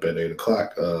coming up at 8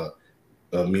 o'clock.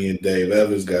 Me and Dave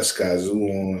Evans got Sky Zoo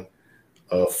on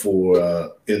for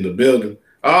In the Building.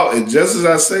 Oh, and just as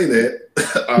I say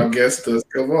that, our guest does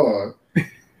come on.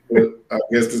 Our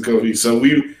guest is going to be so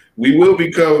we will be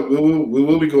going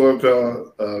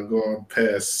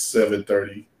past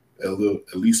 7:30 at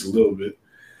least a little bit.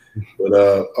 But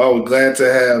we're glad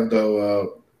to have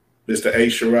Mr. A.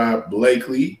 Sherrod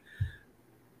Blakely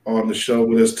on the show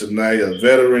with us tonight, a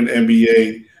veteran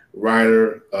NBA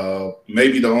writer,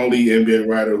 maybe the only NBA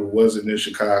writer who wasn't in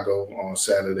Chicago on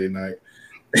Saturday night.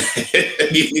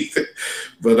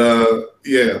 But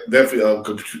definitely a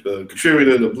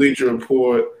contributor to Bleacher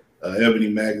Report, Ebony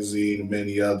Magazine, and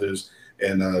many others,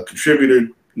 and contributor,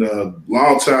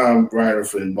 longtime writer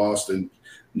for in Boston.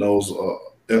 Knows.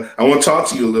 I want to talk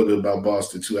to you a little bit about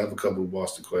Boston too. I have a couple of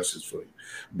Boston questions for you,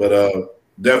 but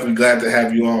definitely glad to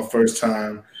have you on first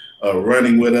time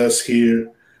running with us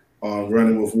here on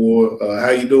Running with War. How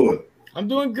you doing? I'm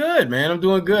doing good, man. I'm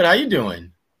doing good. How you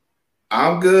doing?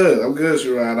 I'm good. I'm good,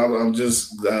 Sherrod. I'm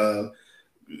just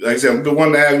like I said, I've been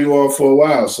wanting to have you on for a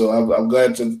while, so I'm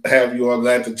glad to have you on.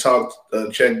 Glad to talk,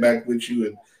 check back with you,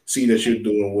 and see that you're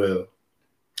doing well.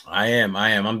 I am.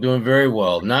 I'm doing very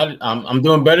well. I'm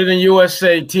doing better than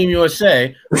Team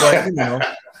USA, but you know,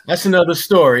 that's another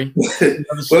story.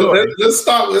 Well, let's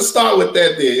start with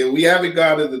that then. We haven't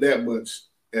gone into that much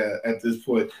at this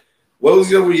point. What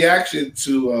was your reaction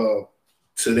to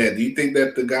that? Do you think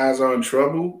that the guys are in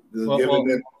trouble?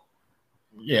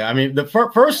 Yeah, I mean,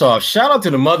 first off, shout out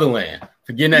to the motherland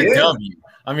for getting that W.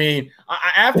 I mean,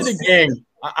 after the game,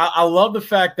 I love the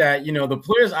fact that, you know, the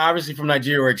players obviously from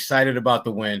Nigeria were excited about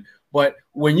the win. But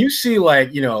when you see,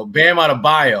 like, you know, Bam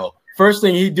Adebayo, first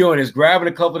thing he's doing is grabbing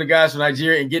a couple of the guys from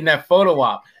Nigeria and getting that photo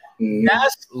op.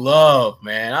 That's love,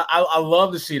 man. I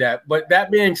love to see that. But that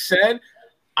being said,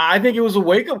 I think it was a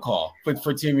wake-up call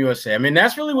for Team USA. I mean,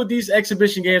 that's really what these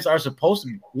exhibition games are supposed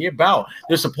to be about.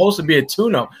 They're supposed to be a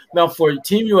tune-up. Now, for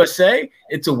Team USA,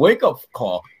 it's a wake-up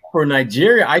call. For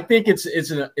Nigeria, I think it's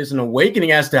an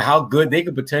awakening as to how good they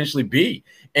could potentially be.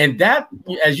 And that,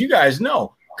 as you guys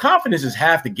know, confidence is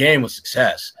half the game of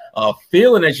success.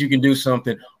 Feeling that you can do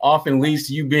something often leads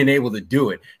to you being able to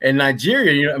do it. And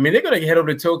Nigeria, you know, I mean, they're going to head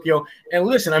over to Tokyo. And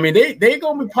listen, I mean, they're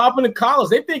going to be popping the collars.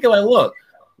 They're thinking like, look,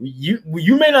 you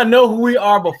may not know who we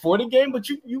are before the game, but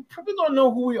you probably don't know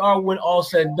who we are when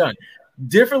all's said and done.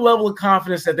 Different level of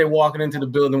confidence that they're walking into the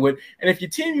building with. And if you're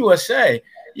Team USA,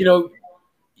 you know,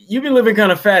 you've been living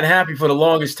kind of fat and happy for the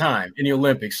longest time in the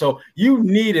Olympics. So you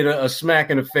needed a smack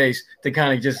in the face to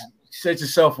kind of just set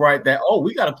yourself right that, oh,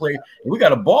 we got to play, we got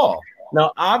to ball.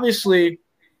 Now, obviously,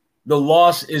 the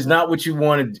loss is not what you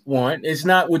want. It's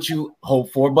not what you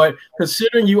hope for. But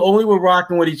considering you only were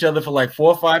rocking with each other for like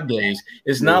 4 or 5 days,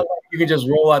 it's not like you can just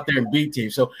roll out there and beat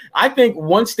teams. So I think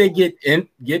once they get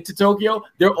to Tokyo,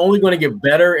 they're only going to get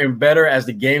better and better as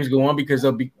the games go on because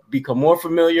they'll become more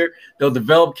familiar. They'll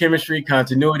develop chemistry,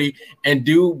 continuity, and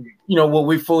do, you know, what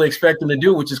we fully expect them to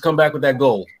do, which is come back with that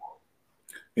gold.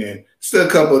 Yeah, still a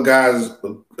couple of guys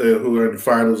who are in the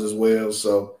finals as well.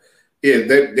 So. Yeah,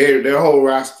 their whole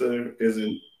roster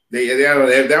isn't. They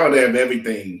don't have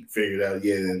everything figured out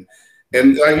yet,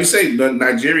 and like you say,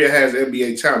 Nigeria has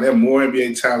NBA talent. They have more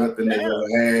NBA talent than they've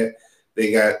ever had.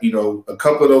 They got, you know, a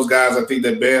couple of those guys. I think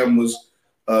that Bam was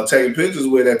taking pictures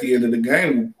with at the end of the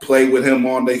game. Played with him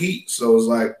on the Heat, so it's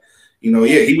like, you know,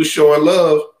 yeah, he was showing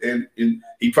love, and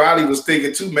he probably was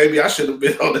thinking too. Maybe I should have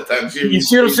been on the Nigeria. You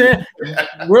see what I'm saying?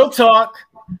 Real talk.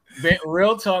 Bam,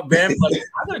 like,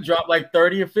 I'm gonna drop like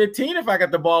 30 or 15 if I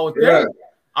got the ball with them. Yeah.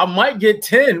 I might get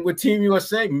 10 with Team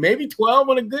USA, maybe 12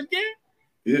 on a good game.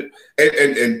 Yeah,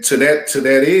 and to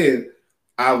that end,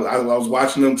 I was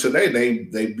watching them today.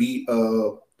 They beat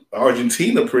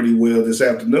Argentina pretty well this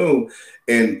afternoon,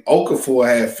 and Okafor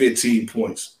had 15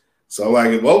 points. So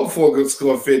like if Okafor could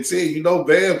score 15, you know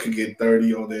Bam could get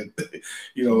 30 on that,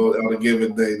 you know, on a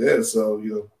given day there. So, you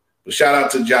know. But shout out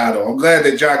to Ja, though. I'm glad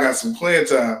that Ja got some playing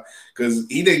time because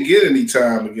he didn't get any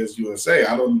time against USA.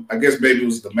 I guess maybe it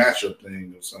was the matchup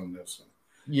thing or something else.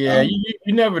 Yeah,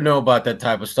 you never know about that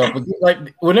type of stuff. But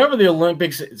like whenever the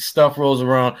Olympics stuff rolls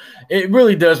around, it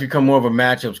really does become more of a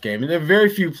matchups game. And there are very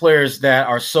few players that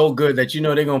are so good that you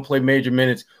know they're going to play major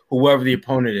minutes, whoever the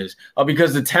opponent is,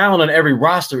 because the talent on every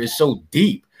roster is so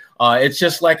deep. It's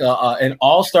just like an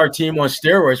all-star team on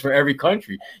steroids for every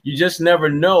country. You just never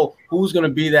know who's going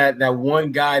to be that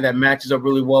one guy that matches up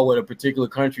really well with a particular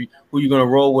country, who you're going to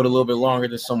roll with a little bit longer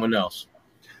than someone else.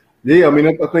 Yeah, I mean,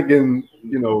 I think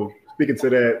speaking to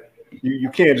that,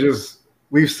 you can't just –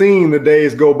 we've seen the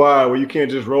days go by where you can't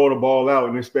just roll the ball out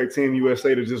and expect Team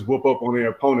USA to just whoop up on their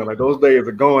opponent. Like those days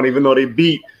are gone, even though I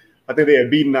think they had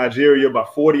beaten Nigeria by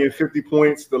 40 and 50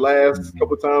 points the last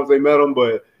couple of times they met them,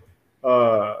 but –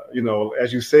 you know,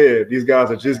 as you said, these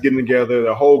guys are just getting together.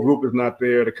 The whole group is not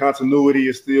there. The continuity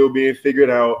is still being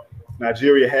figured out.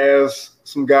 Nigeria has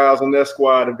some guys on that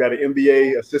squad. They've got an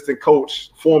NBA assistant coach,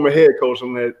 former head coach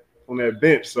on that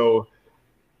bench. So,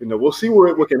 you know, we'll see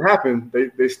what can happen.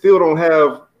 They still don't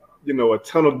have, you know, a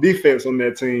ton of defense on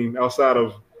that team outside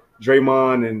of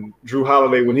Draymond and Drew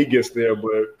Holiday when he gets there.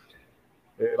 But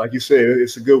like you said,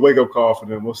 it's a good wake-up call for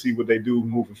them. We'll see what they do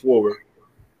moving forward.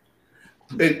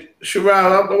 Hey,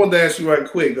 Sherrod, I want to ask you right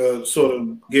quick, sort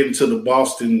of get into the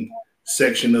Boston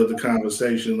section of the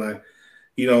conversation. Like,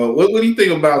 you know, what do you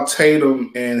think about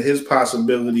Tatum and his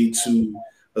possibility to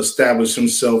establish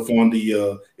himself on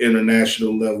the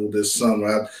international level this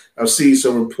summer? I've seen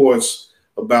some reports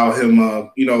about him.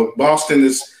 You know, Boston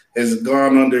has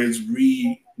gone under its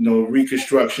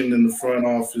reconstruction in the front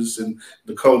office and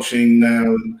the coaching now.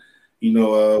 And, you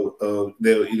know,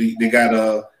 they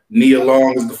got Nia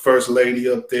Long is the first lady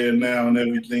up there now and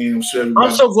everything. I'm sure.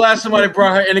 I'm so glad somebody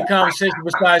brought her in the conversation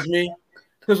besides me,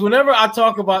 because whenever I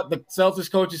talk about the Celtics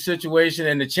coaching situation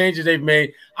and the changes they've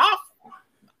made,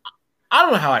 I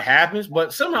don't know how it happens,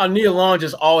 but somehow Nia Long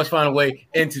just always find a way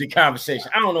into the conversation.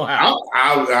 I don't know how.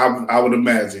 I would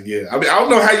imagine, yeah. I mean, I don't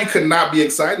know how you could not be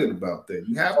excited about that.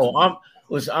 You have to.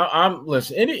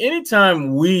 Listen.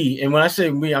 Anytime we, and when I say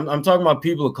we, I'm talking about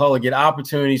people of color get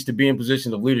opportunities to be in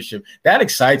positions of leadership. That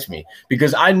excites me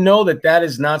because I know that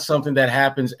is not something that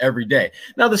happens every day.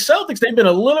 Now, the Celtics, they've been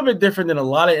a little bit different than a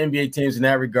lot of NBA teams in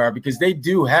that regard because they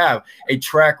do have a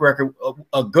track record,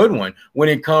 a good one, when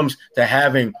it comes to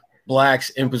having blacks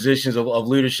in positions of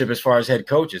leadership as far as head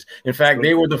coaches. In fact,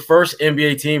 they were the first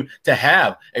NBA team to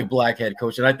have a black head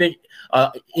coach. And I think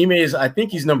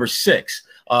he's number 6.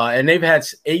 And they've had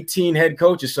 18 head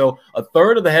coaches. So a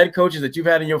third of the head coaches that you've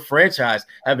had in your franchise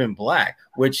have been black,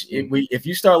 which if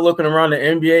you start looking around the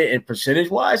NBA and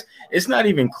percentage-wise, it's not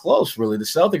even close, really. The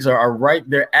Celtics are right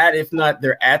there if not,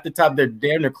 they're at the top. They're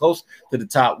damn near close to the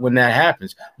top when that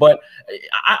happens. But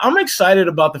I'm excited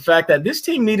about the fact that this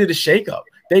team needed a shakeup.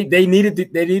 They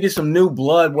needed some new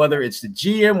blood, whether it's the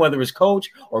GM, whether it's coach,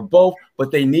 or both.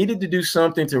 But they needed to do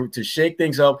something to shake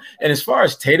things up. And as far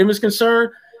as Tatum is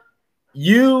concerned,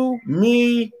 you,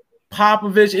 me,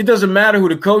 Popovich, it doesn't matter who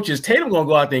the coach is. Tatum gonna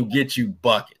go out there and get you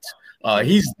buckets.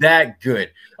 He's that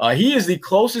good. He is the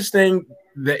closest thing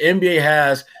the NBA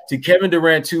has to Kevin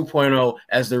Durant 2.0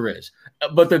 as there is.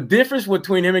 But the difference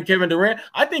between him and Kevin Durant,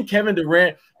 I think Kevin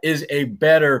Durant is a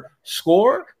better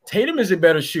scorer. Tatum is a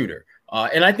better shooter.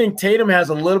 And I think Tatum has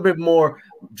a little bit more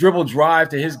dribble drive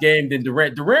to his game than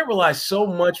Durant. Durant relies so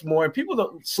much more, and people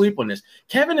don't sleep on this.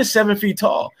 Kevin is 7 feet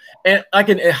tall, and like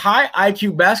a high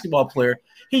IQ basketball player,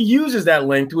 he uses that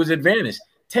length to his advantage.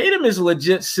 Tatum is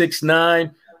legit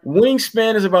 6'9".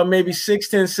 Wingspan is about maybe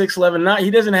 6'10", 6'11". Not,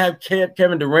 he doesn't have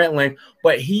Kevin Durant length,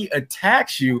 but he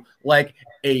attacks you like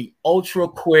a ultra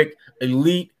quick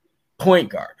elite point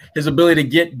guard. His ability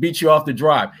to beat you off the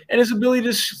drive, and his ability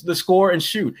to score and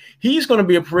shoot. He's going to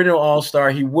be a perennial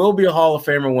all-star. He will be a Hall of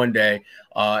Famer one day.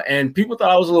 And people thought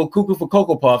I was a little cuckoo for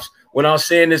Cocoa Puffs when I was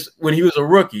saying this when he was a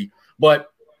rookie.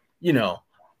 But,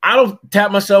 I don't tap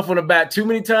myself on the back too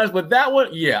many times. But that one,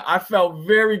 yeah, I felt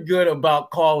very good about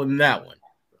calling that one.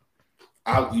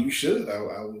 You should.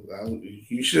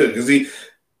 You should, because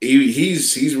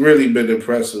he's really been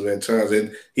impressive at times,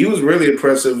 and he was really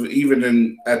impressive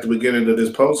even at the beginning of this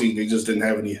postseason. He just didn't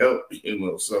have any help,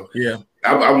 So yeah,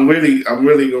 I'm really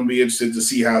going to be interested to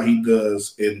see how he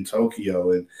does in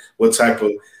Tokyo and what type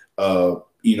of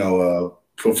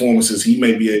performances he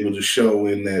may be able to show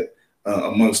in that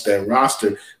amongst that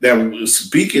roster. That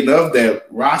speaking of that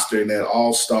roster and that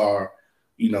all-star,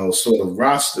 sort of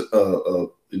roster.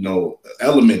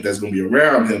 Element that's going to be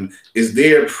around him. Is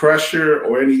there pressure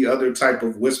or any other type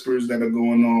of whispers that are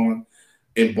going on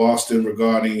in Boston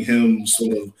regarding him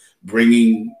sort of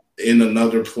bringing in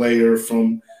another player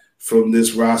from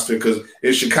this roster? Because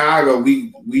in Chicago,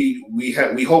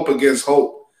 we hope against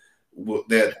hope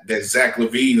that Zach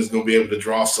LaVine is going to be able to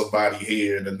draw somebody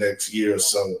here in the next year or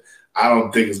so. I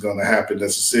don't think it's going to happen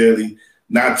necessarily.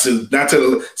 Not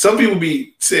to some people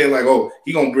be saying like, oh,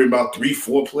 he gonna bring about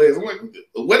 3-4 players. I'm like,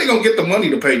 where they gonna get the money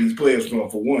to pay these players from,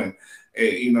 for one?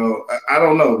 And, I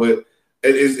don't know, but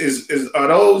are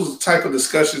those type of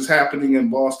discussions happening in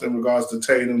Boston in regards to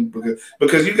Tatum?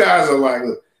 Because you guys are like,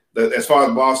 look, as far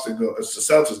as Boston go, as the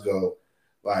Celtics go,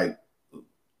 like,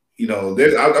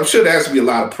 I'm sure there has to be a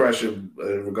lot of pressure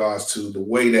in regards to the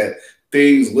way that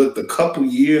things looked a couple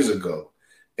years ago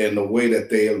and the way that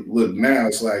they look now.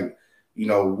 It's like,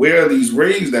 where are these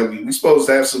rings that we're supposed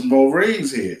to have some more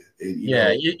rings here?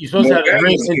 You're supposed to have the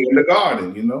rings in the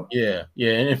garden, Yeah,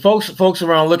 and folks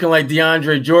around looking like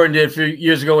DeAndre Jordan did a few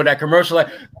years ago with that commercial, like,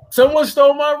 someone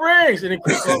stole my rings, and then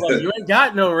Chris Paul like, you ain't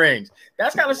got no rings.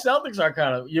 That's kind of Celtics are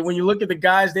kind of. When you look at the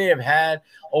guys they have had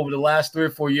over the last 3 or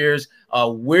 4 years,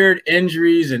 weird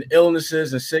injuries and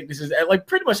illnesses and sicknesses, and like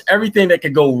pretty much everything that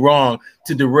could go wrong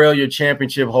to derail your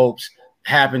championship hopes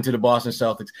happened to the Boston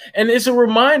Celtics. And it's a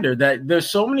reminder that there's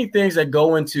so many things that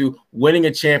go into winning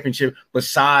a championship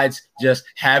besides just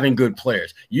having good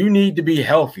players. You need to be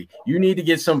healthy. You need to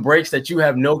get some breaks that you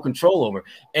have no control over.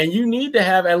 And you need to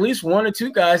have at least 1 or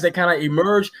 2 guys that kind of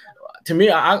emerge. To me,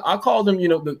 I call them,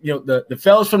 the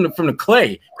fellas from the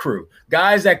Clay crew,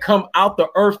 guys that come out the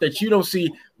earth that you don't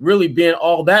see really being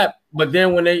all that. But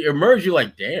then when they emerge, you're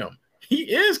like, damn, he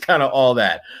is kind of all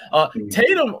that.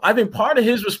 Tatum, I think part of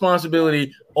his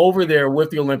responsibility over there with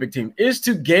the Olympic team is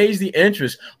to gauge the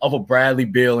interest of a Bradley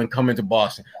Beal and come into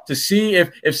Boston to see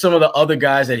if some of the other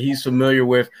guys that he's familiar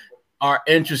with are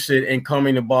interested in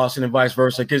coming to Boston and vice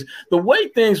versa. Because the way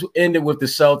things ended with the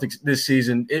Celtics this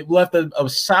season, it left a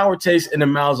sour taste in the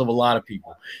mouths of a lot of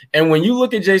people. And when you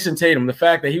look at Jason Tatum, the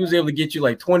fact that he was able to get you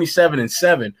like 27 and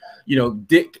 7, you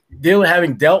know,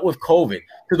 having dealt with COVID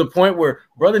to the point where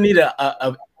brother needed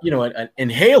an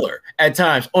inhaler at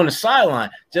times on the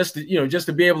sideline just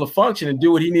to be able to function and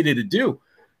do what he needed to do.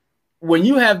 When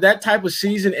you have that type of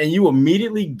season and you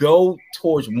immediately go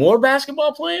towards more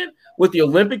basketball playing with the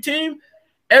Olympic team,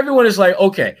 everyone is like,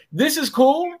 okay, this is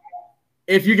cool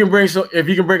if you can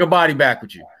bring a body back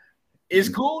with you. It's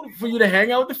cool for you to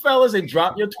hang out with the fellas and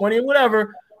drop your 20 or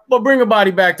whatever, but bring a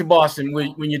body back to Boston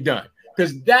when you're done.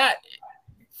 Because that,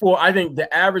 for I think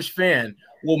the average fan,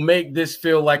 will make this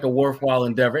feel like a worthwhile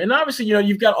endeavor. And obviously, you know,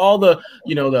 you've got all the,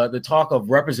 you know, the talk of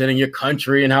representing your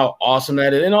country and how awesome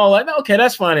that is and all that. Okay,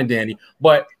 that's fine and dandy.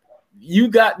 But you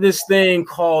got this thing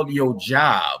called your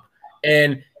job,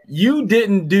 and you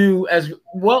didn't do as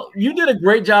well. You did a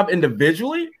great job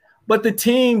individually, but the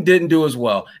team didn't do as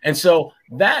well. And so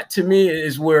that to me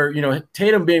is where, you know,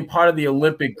 Tatum being part of the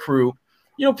Olympic crew,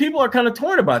 you know, people are kind of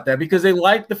torn about that because they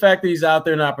like the fact that he's out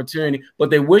there in opportunity,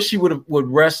 but they wish he would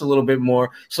rest a little bit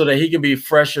more so that he can be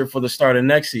fresher for the start of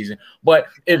next season. But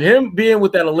if him being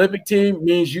with that Olympic team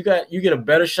means you get a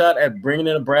better shot at bringing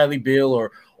in a Bradley Beal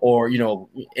or you know,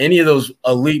 any of those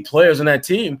elite players on that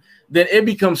team, then it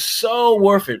becomes so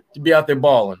worth it to be out there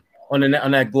balling on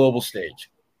that global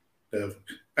stage.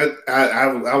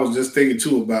 I was just thinking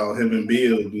too about him and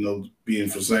Beal, you know, being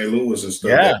from St. Louis and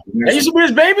stuff. Yeah, that used to be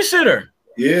his babysitter.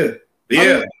 Yeah,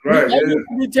 right. Yeah.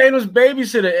 Be Tatum's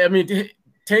babysitter. I mean,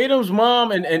 Tatum's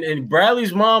mom and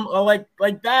Bradley's mom are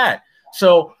like that.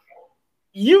 So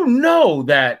you know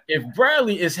that if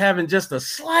Bradley is having just the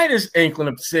slightest inkling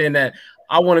of saying that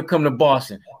I want to come to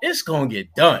Boston, it's gonna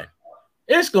get done.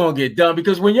 It's gonna get done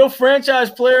because when your franchise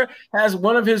player has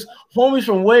one of his homies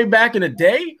from way back in the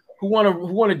day who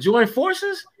want to join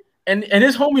forces, and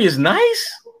his homie is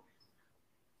nice.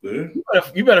 Yeah.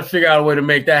 You better figure out a way to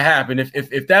make that happen.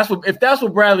 If that's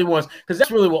what Bradley wants, because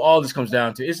that's really what all this comes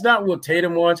down to. It's not what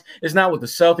Tatum wants. It's not what the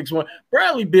Celtics want.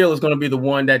 Bradley Beal is going to be the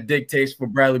one that dictates for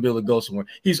Bradley Beal to go somewhere.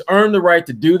 He's earned the right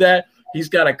to do that. He's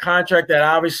got a contract that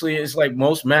obviously is like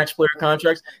most max player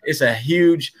contracts. It's a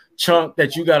huge chunk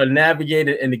that you got to navigate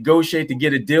and negotiate to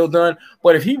get a deal done.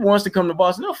 But if he wants to come to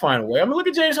Boston, they'll find a way. I mean, look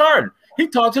at James Harden. He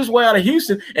talked his way out of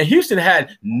Houston, and Houston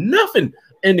had nothing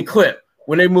in the clip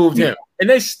when they moved him. And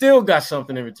they still got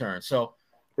something in return. So,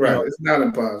 right, you know, it's not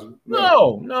impossible.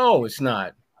 No, it's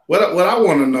not. What I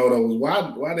want to know though is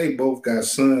why they both got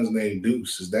sons named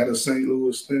Deuce. Is that a St.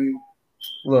 Louis thing?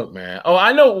 Look, man. Oh,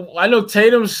 I know.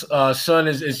 Tatum's son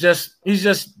he's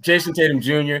just Jason Tatum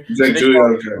Jr.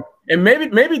 Okay. And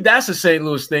maybe that's a St.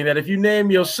 Louis thing that if you name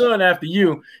your son after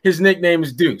you, his nickname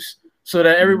is Deuce, so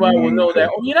that everybody will know that.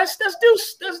 Oh yeah, that's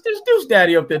Deuce. That's Deuce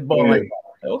Daddy up there balling.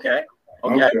 Yeah. Okay.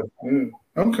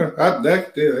 Okay,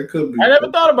 that could be. I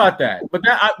never thought about that, but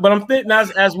I'm thinking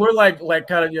as we're like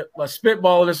kind of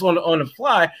spitballing this on the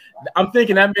fly. I'm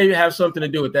thinking that may have something to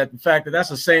do with that. The fact that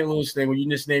that's a St. Louis thing where you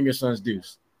just name your sons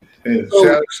Deuce.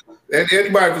 Yeah, and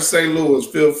anybody from St. Louis,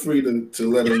 feel free to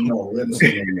let us know. Let us know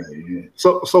that. Yeah.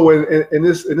 So in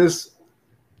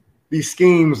these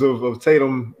schemes of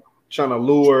Tatum trying to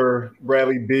lure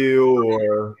Bradley Beal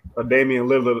or Damian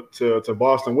Lillard to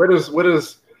Boston, where does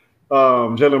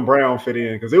Jaylen Brown fit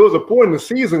in? Because there was a point in the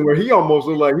season where he almost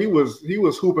looked like he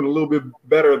was hooping a little bit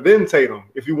better than Tatum,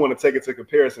 if you want to take it to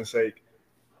comparison's sake.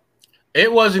 It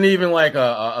wasn't even like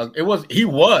he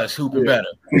was hooping better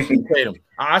than Tatum.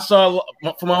 I saw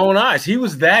from my own eyes. He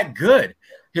was that good.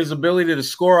 His ability to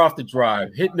score off the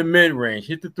drive, hit the mid-range,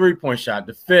 hit the three-point shot,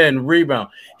 defend, rebound.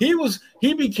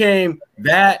 He became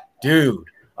that dude.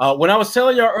 When I was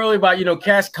telling y'all earlier about, you know,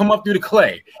 cats come up through the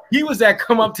clay, he was that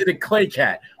come up to the clay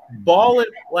cat. Balling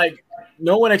like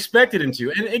no one expected him to.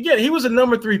 And again, he was a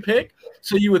number 3 pick,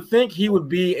 so you would think he would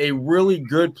be a really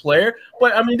good player.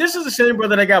 But I mean, this is the same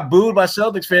brother that got booed by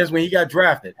Celtics fans when he got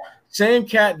drafted. Same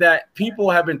cat that people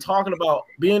have been talking about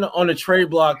being on the trade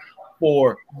block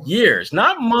for years,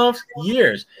 not months,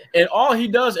 years. And all he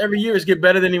does every year is get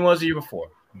better than he was the year before.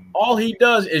 All he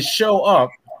does is show up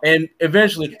and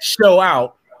eventually show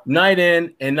out night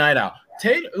in and night out.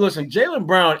 Listen, Jaylen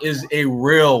Brown is a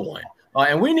real one.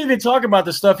 And we didn't even talk about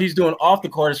the stuff he's doing off the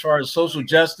court as far as social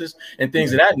justice and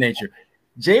things of that nature.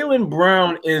 Jaylen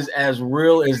Brown is as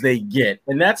real as they get.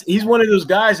 And he's one of those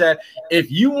guys that if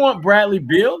you want Bradley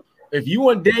Beal, if you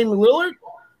want Damian Lillard,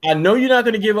 I know you're not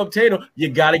going to give up Tatum. You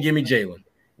got to give me Jaylen.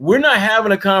 We're not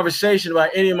having a conversation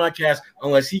about any of my cats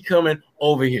unless he coming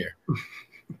over here.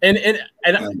 And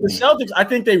the Celtics, I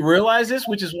think they realize this,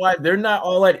 which is why they're not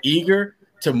all that eager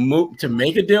to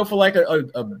make a deal for like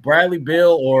a Bradley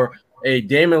Beal or a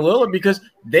Damian Lillard, because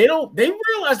they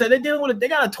realize that they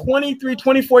got a 23,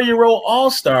 24-year-old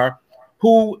all-star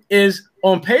who is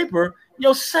on paper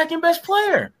your second best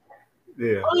player.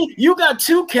 Yeah. I mean, you got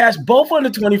two cats, both under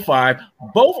 25,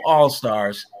 both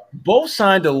all-stars, both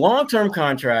signed to long-term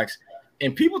contracts,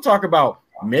 and people talk about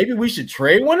maybe we should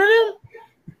trade one of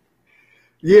them.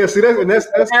 Yeah, see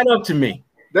that's add up to me.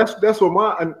 That's what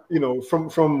my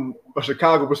from a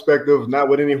Chicago perspective, not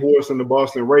with any horse in the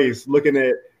Boston race, looking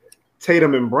at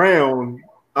Tatum and Brown,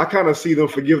 I kind of see them,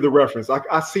 forgive the reference,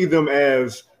 I see them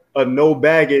as a no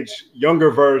baggage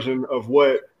younger version of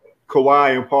what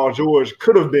Kawhi and Paul George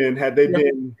could have been had they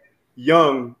been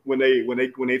young when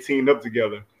they teamed up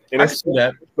together. And that's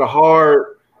a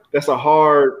hard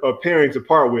pairing to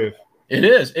part with. It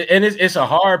is, and it's a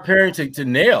hard pairing to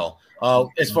nail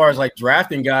as far as like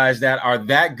drafting guys that are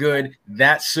that good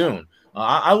that soon.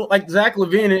 I like Zach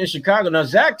LaVine in Chicago. Now,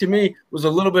 Zach to me was a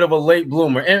little bit of a late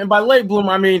bloomer, and by late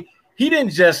bloomer I mean he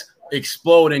didn't just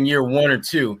explode in year 1 or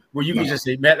 2 where you can just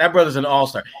say, man, that brother's an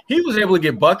all-star. He was able to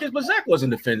get buckets, but Zach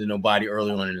wasn't defending nobody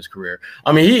early on in his career.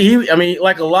 I mean, he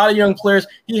like a lot of young players,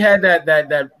 he had that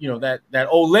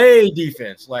Olay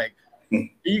defense. Like, here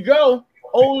you go,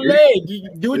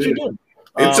 Olay, do what you do.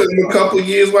 It took him a couple of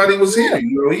years while he was here.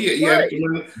 He had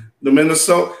the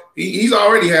Minnesota. He's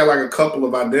already had like a couple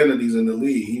of identities in the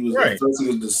league. He was at first he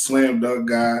was the slam dunk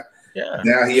guy. Yeah.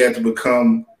 Now he had to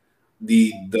become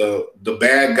the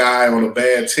bad guy on a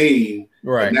bad team.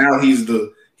 Right. Now he's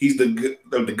the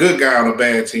good guy on a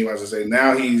bad team, I should say.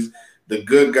 Now he's the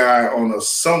good guy on a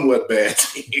somewhat bad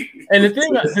team. And the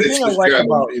thing I like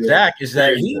about Zach is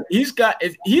that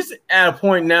he's at a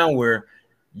point now where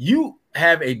you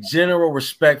have a general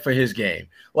respect for his game.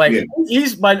 Like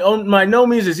he's by no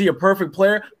means is he a perfect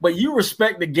player, but you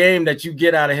respect the game that you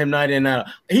get out of him night in and out.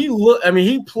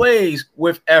 He plays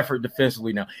with effort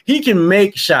defensively now. He can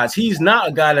make shots. He's not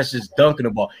a guy that's just dunking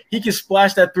the ball. He can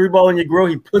splash that 3 ball in your grill.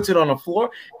 He puts it on the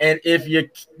floor, and if you're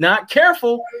not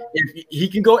careful, he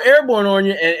can go airborne on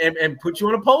you and put you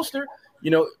on a poster.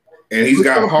 And he's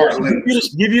got heart.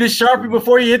 Give you the Sharpie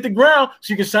before you hit the ground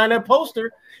so you can sign that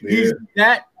poster. Yeah. He's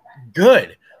that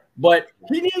good, but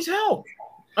he needs help.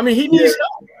 I mean, he needs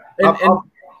help.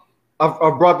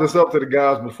 I've brought this up to the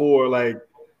guys before. Like,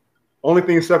 only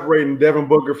thing separating Devin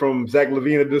Booker from Zach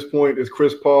LaVine at this point is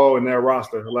Chris Paul and their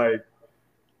roster. Like,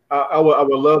 I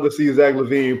would love to see Zach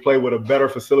LaVine play with a better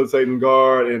facilitating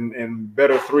guard and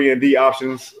better 3-and-D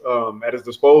options at his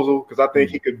disposal, because I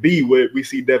think he could be what we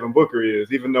see Devin Booker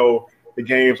is, even though the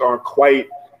games aren't quite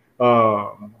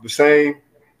the same.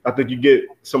 I think you get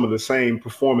some of the same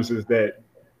performances that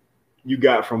you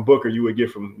got from Booker you would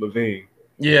get from LaVine.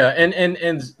 Yeah,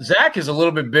 and Zach is a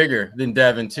little bit bigger than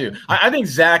Devin too. I think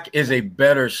Zach is a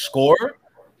better scorer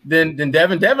than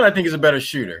Devin. Devin, I think, is a better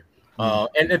shooter.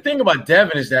 And the thing about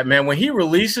Devin is that, man, when he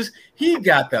releases, he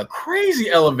got the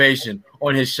crazy elevation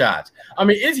on his shots. I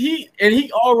mean,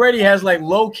 he already has like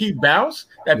low-key bounce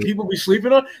that people be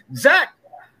sleeping on. Zach,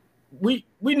 we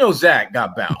know Zach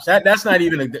got bounce. That's not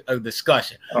even a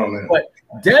discussion. Oh, man. But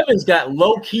Devin's got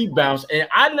low-key bounce, and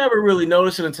I never really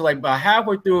noticed it until like about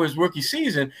halfway through his rookie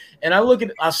season. And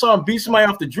I saw him beat somebody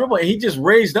off the dribble, and he just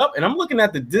raised up, and I'm looking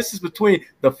at the distance between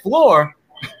the floor,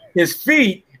 his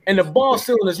feet, and the ball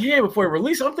still in his hand before he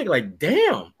released. I'm thinking like,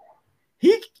 damn,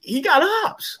 he got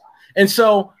hops. And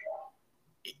so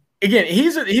again,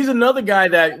 he's another guy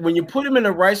that when you put him in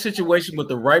the right situation with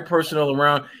the right personnel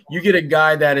around, you get a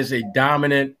guy that is a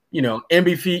dominant,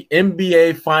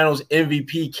 NBA Finals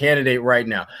MVP candidate right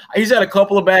now. He's had a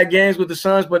couple of bad games with the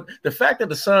Suns, but the fact that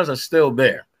the Suns are still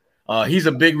there, he's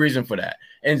a big reason for that.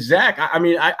 And Zach,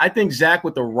 I think Zach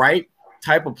with the right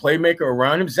type of playmaker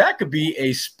around him, Zach could be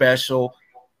a special,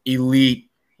 elite,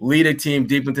 lead a team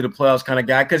deep into the playoffs kind of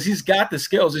guy, because he's got the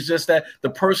skills. It's just that the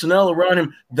personnel around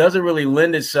him doesn't really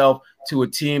lend itself to a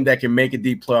team that can make a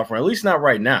deep playoff run, at least not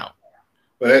right now.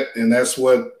 And that's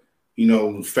what,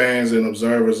 fans and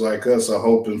observers like us are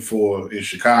hoping for in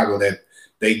Chicago, that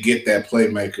they get that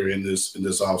playmaker in this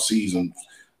offseason,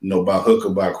 by hook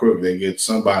or by crook. They get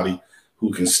somebody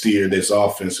who can steer this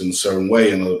offense in a certain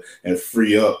way and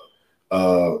free up,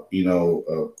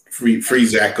 free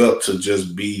Zach up to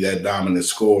just be that dominant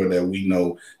scorer that we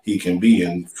know he can be,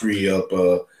 and free up,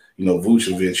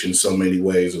 Vucevic in so many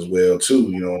ways as well too.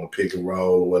 On a pick and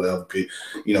roll or whatever.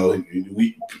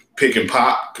 We pick and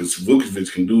pop, because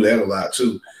Vucevic can do that a lot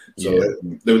too. So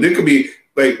there could be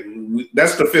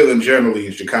that's the feeling generally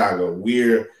in Chicago.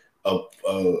 We're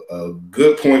a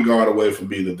good point guard away from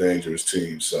being a dangerous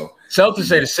team. So Celtics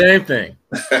say the same thing.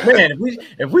 Man,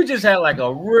 if we just had like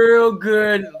a real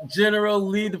good general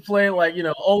lead the play, like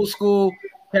old school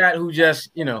cat who just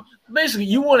basically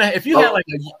you want to if you had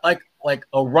like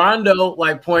a Rondo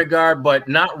like point guard, but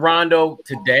not Rondo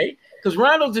today, because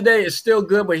Rondo today is still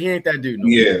good, but he ain't that dude.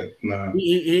 Yeah, nah.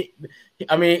 He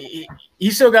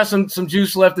still got some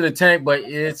juice left in the tank, but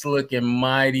it's looking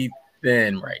mighty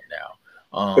thin right now.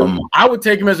 I would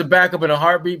take him as a backup in a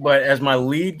heartbeat, but as my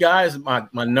lead guy, as my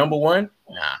number one,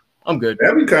 nah, I'm good.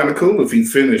 That'd be kind of cool if he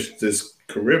finished this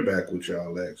career back with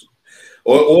y'all, actually,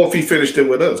 or if he finished it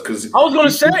with us. Because I was going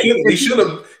to say he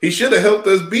should have helped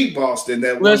us beat Boston.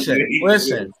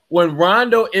 Listen. When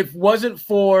Rondo, if it wasn't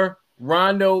for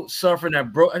Rondo suffering that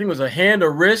I think it was a hand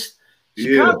or wrist,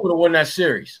 Chicago would have won that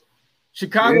series.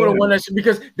 Chicago would have won that series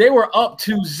because they were up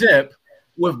 2-0.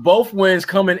 With both wins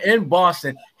coming in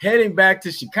Boston, heading back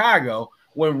to Chicago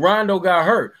when Rondo got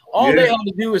hurt. All they had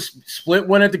to do is split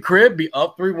one at the crib, be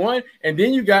up 3-1, and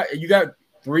then you got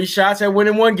 3 shots at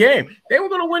winning one game. They were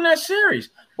going to win that series.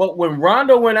 But when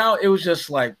Rondo went out, it was just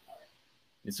like,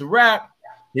 it's a wrap.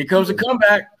 Here comes the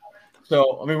comeback.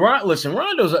 So, Rondo's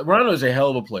a hell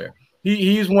of a player.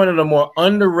 He's one of the more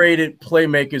underrated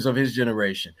playmakers of his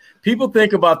generation. People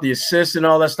think about the assists and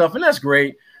all that stuff, and that's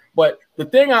great. But the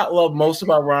thing I love most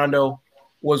about Rondo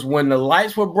was when the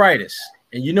lights were brightest,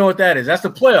 and you know what that is. That's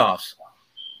the playoffs.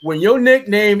 When your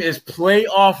nickname is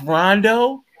Playoff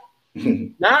Rondo,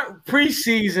 not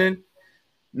preseason,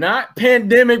 not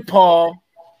Pandemic Paul,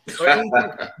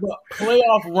 but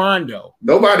Playoff Rondo.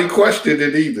 Nobody questioned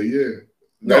it either, yeah.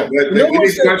 I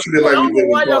don't know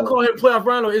why y'all call him Playoff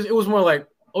Rondo. It was more like,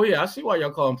 oh, yeah, I see why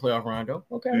y'all call him Playoff Rondo.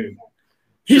 Okay. Yeah.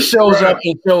 He shows up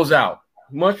and shows out.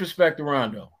 Much respect to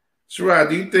Rondo. Sherrod,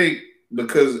 do you think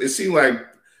because it seems like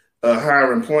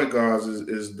hiring point guards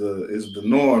is the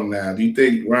norm now? Do you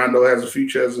think Rondo has a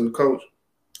future as a coach?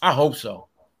 I hope so.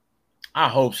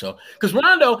 Because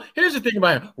Rondo, here's the thing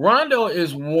about him. Rondo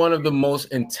is one of the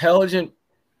most intelligent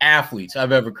athletes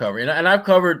I've ever covered, and I've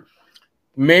covered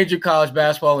major college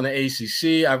basketball in the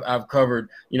ACC. I've covered,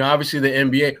 obviously the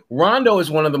NBA. Rondo is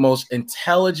one of the most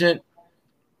intelligent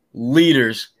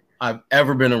leaders I've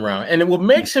ever been around, and what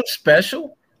makes him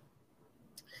special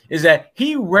is that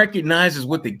he recognizes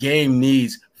what the game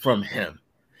needs from him.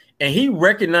 And he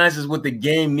recognizes what the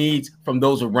game needs from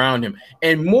those around him.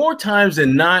 And more times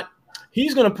than not,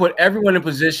 he's going to put everyone in a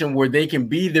position where they can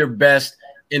be their best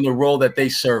in the role that they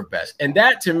serve best. And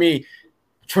that, to me,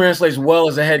 translates well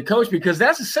as a head coach because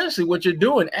that's essentially what you're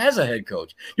doing as a head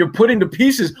coach. You're putting the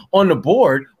pieces on the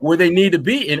board where they need to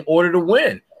be in order to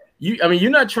win.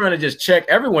 You're not trying to just check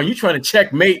everyone. You're trying to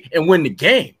checkmate and win the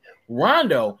game.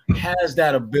 Rondo has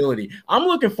that ability. I'm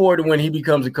looking forward to when he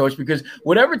becomes a coach because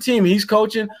whatever team he's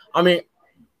coaching,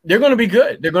 they're going to be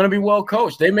good. They're going to be well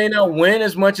coached. They may not win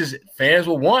as much as fans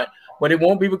will want, but it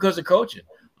won't be because of coaching.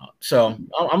 So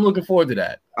I'm looking forward to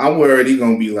that. I'm worried he's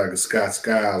going to be like a Scott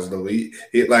Skiles, though.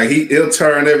 He'll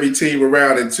turn every team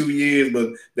around in 2 years, but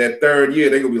that third year,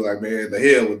 they're going to be like, man, the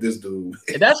hell with this dude.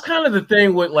 That's kind of the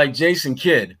thing with like Jason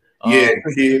Kidd.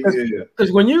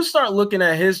 Because when you start looking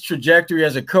at his trajectory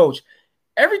as a coach,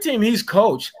 every team he's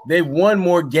coached, they've won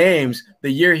more games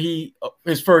the year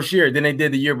his first year than they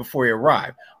did the year before he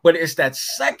arrived. But it's that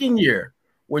second year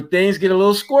where things get a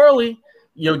little squirrely.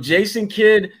 Jason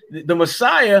Kidd, the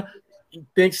Messiah,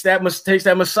 takes that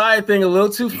Messiah thing a little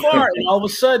too far, and all of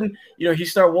a sudden, he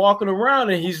start walking around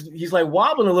and he's like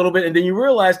wobbling a little bit, and then you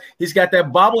realize he's got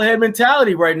that bobblehead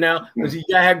mentality right now because he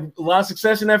had a lot of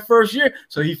success in that first year,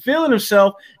 so he's feeling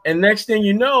himself, and next thing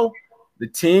you know, the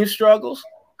team struggles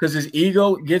because his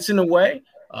ego gets in the way,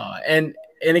 and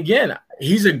again,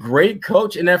 he's a great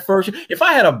coach in that first year. If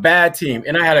I had a bad team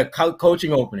and I had a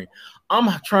coaching opening, I'm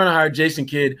trying to hire Jason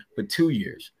Kidd for 2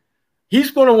 years. He's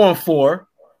going to want 4.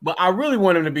 But I really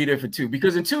want him to be there for 2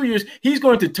 because in 2 years, he's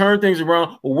going to turn things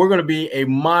around where we're going to be a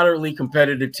moderately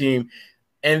competitive team.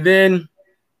 And then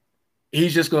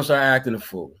he's just going to start acting a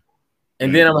fool.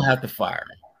 And then I'm going to have to fire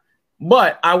him.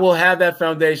 But I will have that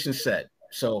foundation set.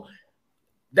 So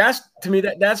that's, to me,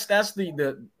 that's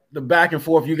the back and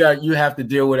forth you have to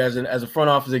deal with as a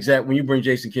front office exec when you bring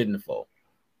Jason Kidd in the fold.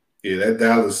 Yeah, that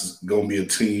Dallas is going to be a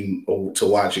team to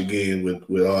watch again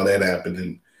with all that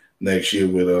happening next year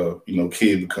with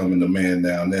Kidd becoming the man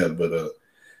down there. But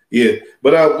we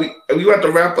got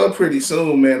to wrap up pretty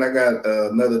soon, man. I got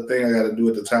another thing I got to do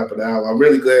at the top of the hour. I'm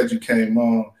really glad you came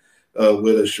on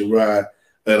with us, Sherrod.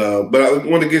 And but I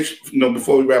want to get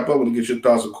before we wrap up, I want to get your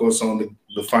thoughts, of course, on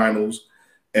the finals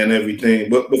and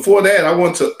everything. But before that,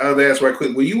 I'll ask right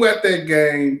quick: were you at that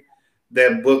game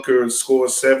that Booker scored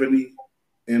 70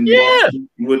 in Boston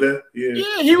with that?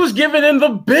 Yeah, he was giving him the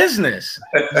business.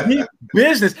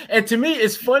 Business. And to me,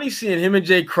 it's funny seeing him and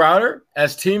Jay Crowder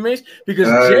as teammates because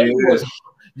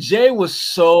Jay was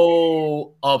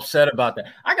so upset about that.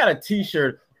 I got a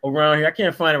T-shirt around here. I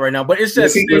can't find it right now, but it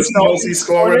says was he mostly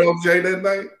scoring on Jay that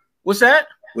night? What's that?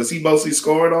 Was he mostly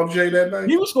scoring on Jay that night?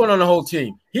 He was scoring on the whole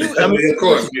team. Of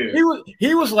course,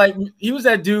 he was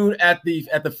that dude at the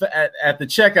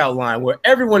checkout line where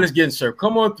everyone is getting served.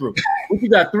 Come on through. You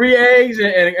got 3 eggs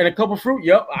and a cup of fruit.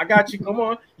 Yep, I got you. Come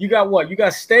on. You got what? You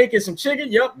got steak and some chicken.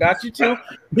 Yep, got you too.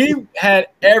 He had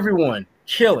everyone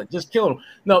just kill him.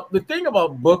 Now the thing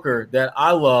about Booker that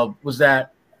I loved was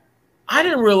that I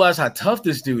didn't realize how tough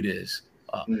this dude is.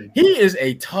 He is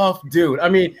a tough dude. I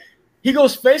mean. He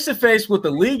goes face to face with the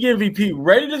league MVP,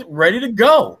 ready to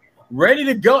go.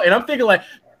 And I'm thinking like,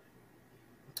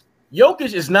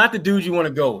 Jokic is not the dude you want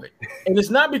to go with, and it's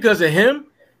not because of him.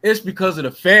 It's because of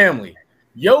the family.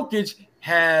 Jokic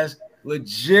has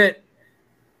legit.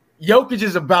 Jokic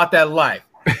is about that life.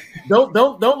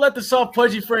 Don't let the soft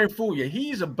pudgy frame fool you.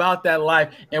 He's about that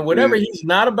life, and whatever he's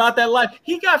not about that life,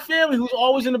 he got family who's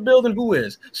always in the building who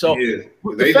is. So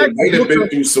they've been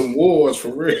through some wars for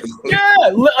real.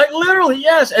 Yeah, like literally,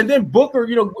 yes. And then Booker,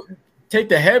 take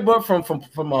the headbutt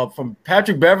from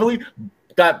Patrick Beverly,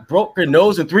 got broken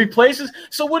nose in 3 places.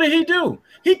 So what did he do?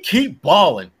 He keep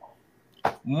balling.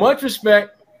 Much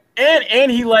respect,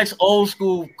 and he likes old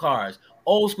school cars,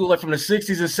 old school like from the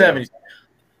 60s and 70s.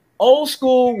 Old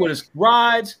school with his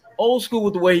rides, old school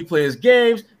with the way he plays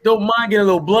games. Don't mind getting a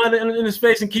little blood in his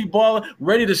face and keep balling.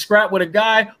 Ready to scrap with a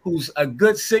guy who's a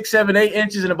good 6, 7, 8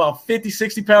 inches and about 50,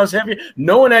 60 pounds heavier.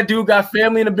 Knowing that dude got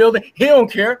family in the building, he don't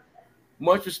care.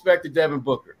 Much respect to Devin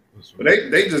Booker. But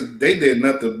they did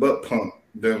nothing but pump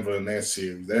Denver in that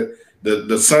series. That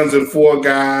the Suns and 4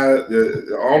 guy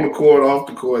on the court, off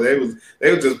the court, they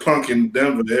were just punking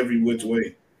Denver every which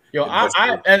way. Yo,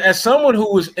 as someone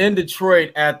who was in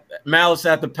Detroit at Malice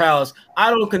at the Palace, I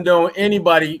don't condone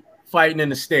anybody fighting in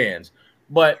the stands.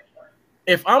 But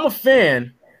if I'm a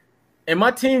fan and my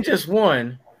team just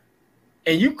won,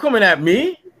 and you coming at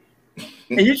me,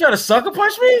 and you try to sucker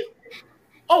punch me,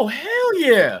 oh hell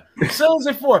yeah! Suns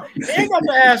and 4, ain't got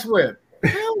the ass whip.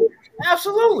 Hell,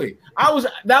 absolutely.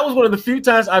 That was one of the few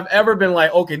times I've ever been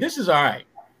like, okay, this is all right.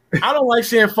 I don't like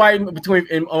seeing fighting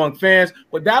among fans,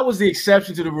 but that was the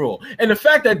exception to the rule. And the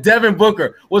fact that Devin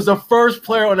Booker was the first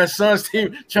player on the Suns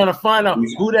team trying to find out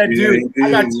who that dude.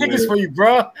 I got tickets for you,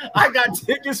 bro. I got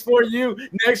tickets for you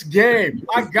next game.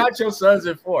 I got your Suns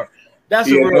in 4. That's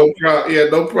a real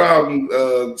no problem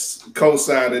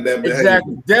co-signing that.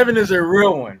 Exactly. Devin is a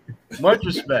real one. Much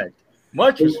respect.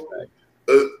 Much respect.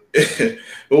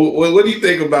 What do you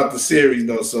think about the series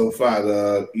though so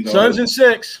far? Suns in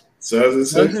 6.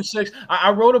 Suns in 6.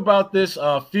 I wrote about this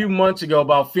a few months ago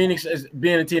about Phoenix as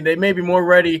being a team. They may be more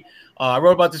ready. I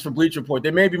wrote about this for Bleacher Report.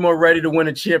 They may be more ready to win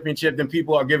a championship than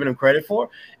people are giving them credit for.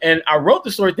 And I wrote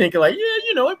the story thinking like,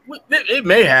 it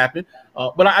may happen.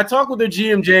 But I talked with their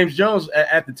GM, James Jones,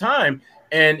 at the time.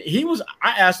 And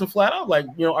I asked him flat out, like,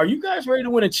 are you guys ready to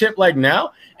win a chip like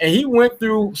now? And he went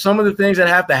through some of the things that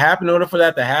have to happen in order for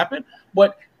that to happen.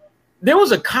 But there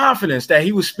was a confidence that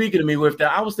he was speaking to me with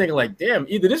that I was thinking like, damn,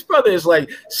 either this brother is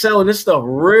like selling this stuff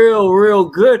real, real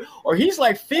good, or he's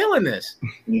like feeling this.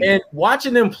 And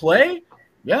watching them play,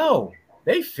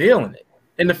 they feeling it.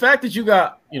 And the fact that you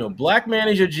got, black man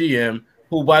as your GM,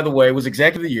 who, by the way, was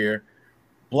executive of the year,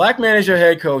 black man as your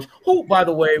head coach, who, by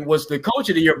the way, was the coach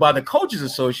of the year by the Coaches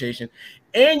Association,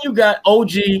 and you got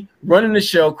OG running the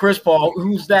show, Chris Paul,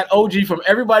 who's that OG from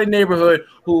everybody's neighborhood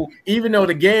who, even though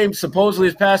the game supposedly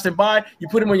is passing by, you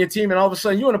put him on your team and all of a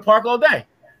sudden you're in the park all day.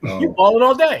 You're balling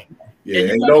all day.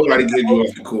 Yeah, ain't nobody getting you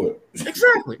off the court.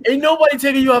 Exactly. Ain't nobody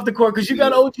taking you off the court because you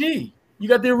got OG. You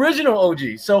got the original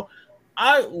OG. So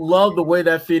I love the way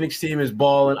that Phoenix team is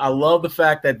balling. I love the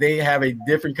fact that they have a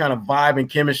different kind of vibe and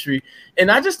chemistry. And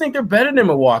I just think they're better than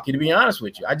Milwaukee, to be honest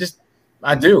with you. I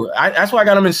do. That's why I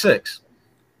got them in 6.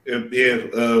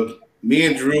 Me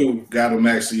and Drew got them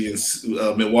actually in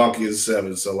Milwaukee in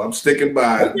 7, so I'm sticking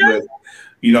by it.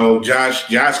 But Josh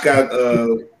got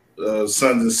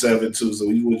Suns in 7 too. So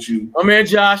he with you. My man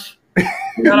Josh.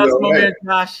 Shout out to my man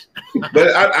Josh.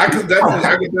 But I could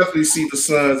definitely see the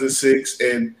Suns in 6,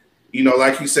 and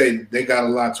like you say, they got a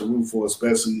lot to root for,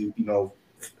 especially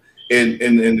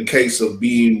in the case of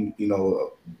being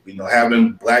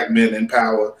having black men in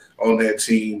power on that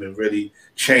team and really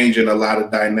changing a lot of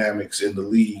dynamics in the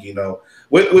league.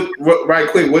 Right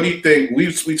quick, what do you think?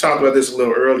 We talked about this a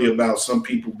little earlier about some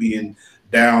people being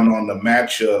down on the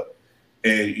matchup,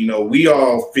 and we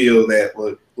all feel that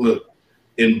look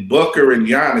in Booker and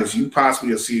Giannis, you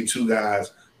possibly are seeing 2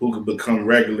 guys who could become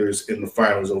regulars in the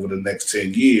finals over the next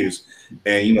 10 years.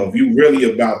 And, you know, if you're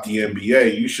really about the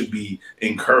NBA, you should be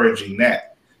encouraging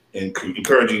that and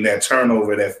encouraging that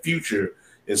turnover, that future,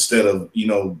 instead of, you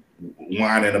know,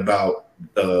 whining about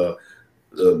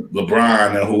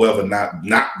LeBron and whoever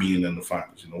not being in the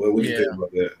finals. You know, what do you think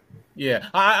about that? Yeah,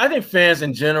 I think fans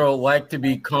in general like to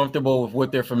be comfortable with what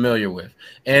they're familiar with,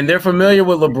 and they're familiar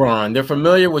with LeBron. They're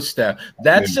familiar with Steph.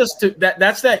 That's just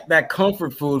that's that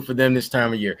comfort food for them this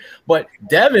time of year. But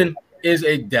Devin is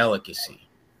a delicacy.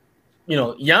 You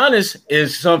know, Giannis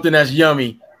is something that's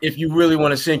yummy if you really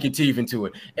want to sink your teeth into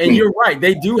it. And you're right;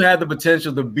 they do have the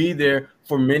potential to be there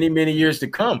for many, many years to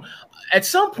come. At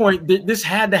some point, this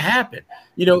had to happen.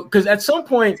 You know, because at some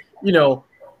point, you know,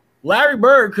 Larry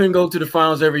Bird couldn't go to the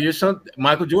finals every year.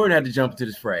 Michael Jordan had to jump into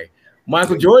this fray.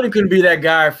 Michael Jordan couldn't be that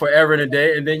guy forever and a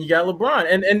day. And then you got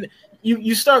LeBron. And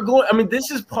you start going. I mean,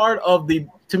 this is part of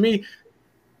to me,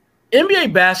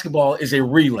 NBA basketball is a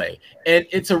relay. And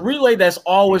it's a relay that's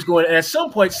always going. And at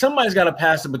some point, somebody's got to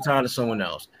pass the baton to someone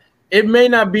else. It may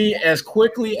not be as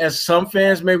quickly as some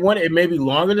fans may want it. It may be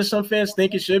longer than some fans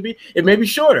think it should be. It may be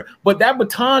shorter. But that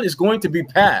baton is going to be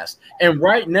passed. And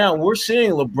right now, we're seeing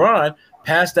LeBron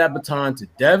pass that baton to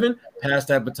Devin, pass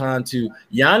that baton to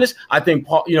Giannis. I think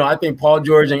Paul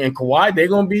George and Kawhi, they're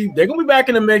gonna be back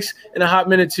in the mix in a hot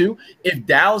minute too. If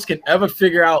Dallas can ever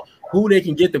figure out who they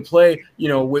can get to play, you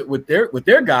know, with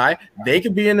their guy, they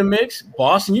could be in the mix.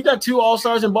 Boston, you got 2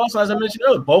 All-Stars in Boston, as I mentioned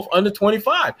earlier, both under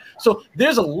 25. So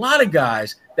there's a lot of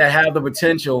guys that have the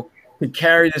potential to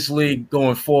carry this league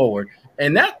going forward.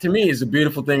 And that to me is a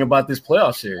beautiful thing about this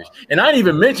playoff series. And I didn't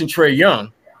even mention Trae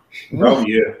Young. Oh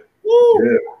yeah. Woo!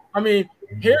 Yeah. I mean,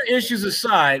 hair issues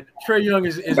aside, Trae Young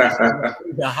is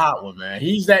the hot one, man.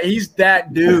 He's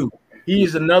that dude. He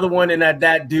is another one in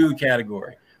that dude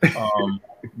category.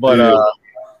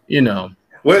 You know.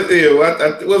 What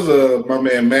was my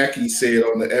man Mackey said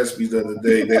on the ESPYs the other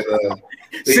day that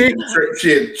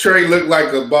Trae looked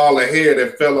like a ball of hair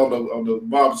that fell on the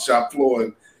barbershop floor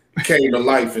and came to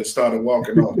life and started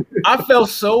walking off. I felt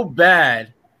so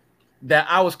bad that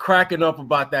I was cracking up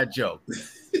about that joke.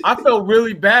 I felt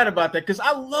really bad about that because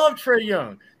I love Trae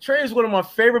Young. Trae is one of my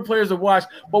favorite players to watch.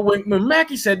 But when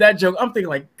Mackey said that joke, I'm thinking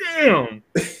like, damn.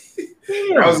 I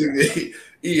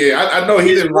know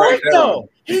he didn't write that. Though.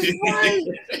 He's right.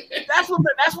 That's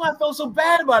why I felt so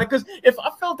bad about it. Because if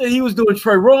I felt that he was doing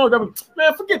Trae wrong, I'd be,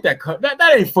 man, forget that cut. That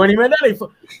ain't funny, man. That ain't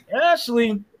funny.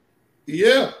 Actually,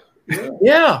 yeah.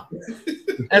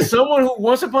 As someone who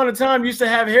once upon a time used to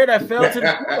have hair that fell to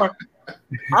the floor,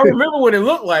 I remember what it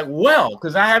looked like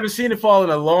because I haven't seen it fall in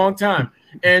a long time.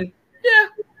 And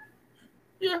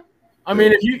yeah. I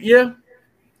mean, it's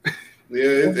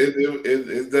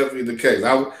definitely the case.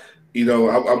 I'm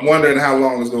wondering how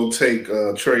long it's going to take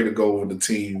Trae to go over the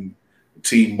team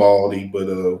Baldy, but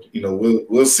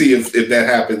we'll see if that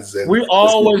happens. We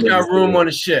always got room on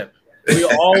the ship.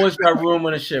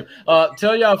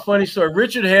 Tell y'all a funny story.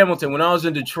 Richard Hamilton, when I was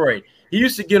in Detroit, he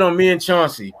used to get on me and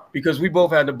Chauncey because we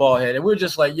both had the ball head. And we were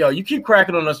just like, yo, you keep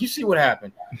cracking on us. You see what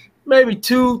happened. Maybe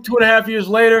 2.5 years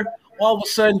later, all of a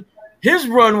sudden, his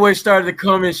runway started to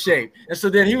come in shape. And so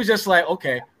then he was just like,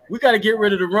 okay, we got to get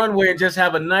rid of the runway and just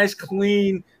have a nice,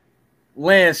 clean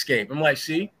landscape. I'm like,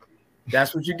 see,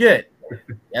 that's what you get.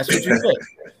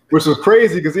 Which was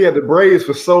crazy because he had the braids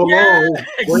for so long. Yeah.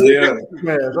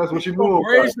 That's what you do.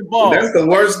 Braids the ball. That's the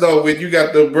worst though when you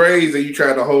got the braids and you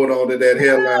try to hold on to that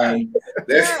hairline.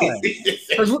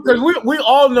 Because we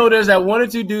all know there's that 1 or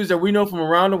 2 dudes that we know from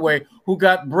around the way who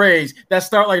got braids that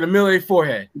start like in the middle of their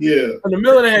forehead. Yeah. In the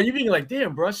middle of the head, you be like,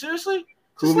 damn, bro, seriously?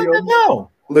 Just let that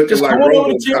go. Looking just like come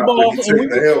over the T-ball and take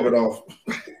the helmet off.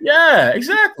 Yeah,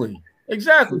 exactly.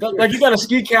 Like you got a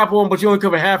ski cap on, but you only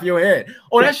cover half your head.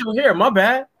 Oh, that's your hair. My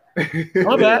bad.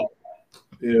 Yeah,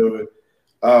 man.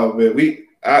 Oh man,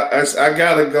 I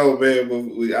gotta go, man. But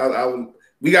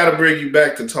we gotta bring you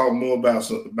back to talk more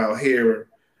about hair,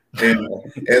 and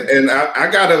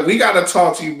we gotta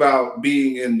talk to you about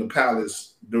being in the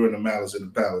Palace during the Malice in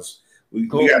the Palace. We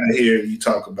gotta hear you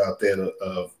talk about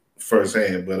that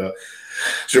firsthand. But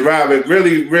Sherrod,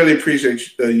 really, really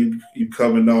appreciate you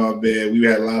coming on, man. We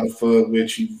had a lot of fun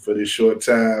with you for this short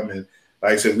time, and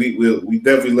like I said, we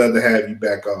definitely love to have you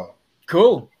back on.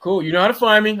 Cool. You know how to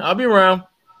find me. I'll be around.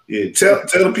 Yeah, tell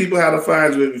the people how to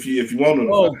find you if you want to.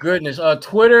 Oh goodness,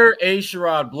 Twitter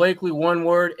Sherrod Blakely, one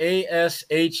word,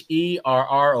 ASHERROD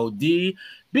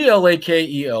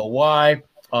BLAKELY.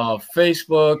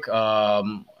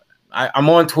 Facebook. I'm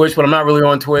on Twitch, but I'm not really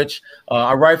on Twitch.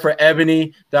 I write for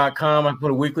Ebony.com. I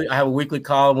have a weekly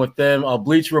column with them.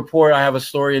 Bleacher Report. I have a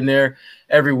story in there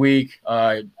every week.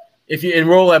 if you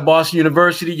enroll at Boston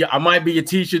University, I might be a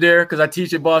teacher there because I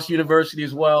teach at Boston University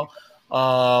as well.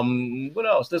 What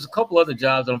else? There's a couple other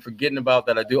jobs that I'm forgetting about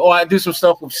that I do. Oh, I do some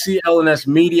stuff with CLNS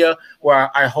Media where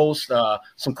I host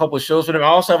some couple of shows for them. I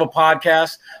also have a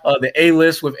podcast, The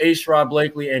A-List with A. Sherrod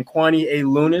Blakely and Kwani A.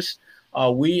 Lunis.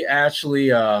 We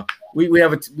actually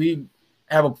we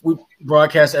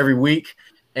broadcast every week.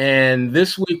 And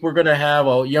this week we're gonna have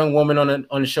a young woman on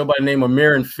the show by the name of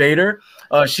Mirren Fader.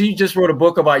 She just wrote a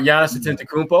book about Giannis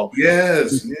Antetokounmpo.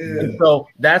 Yes, yeah. And so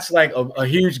that's like a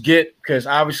huge get because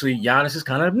obviously Giannis is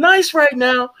kind of nice right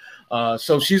now.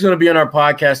 So she's gonna be on our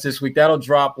podcast this week. That'll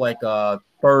drop like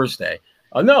Thursday.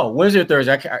 No, Wednesday or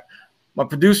Thursday. My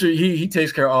producer he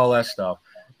takes care of all that stuff.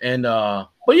 And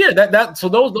but yeah, so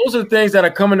those are the things that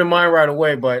are coming to mind right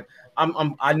away. But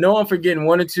I know I'm forgetting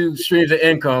 1 or 2 streams of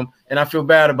income, and I feel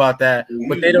bad about that.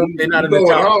 But they're not in the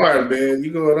top. Hard, man.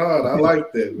 You going hard. I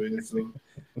like that, man. So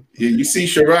yeah, you see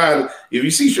Sherrod. If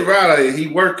you see Sherrod, he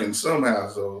working somehow.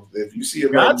 So if you see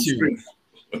him,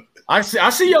 I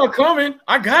see y'all coming.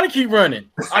 I gotta keep running.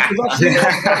 That's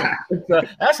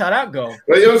how that goes.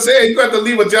 Well, you know what I'm saying? You got to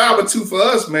leave a job or 2 for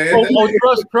us, man.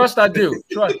 Trust. I do.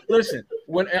 Trust. Listen,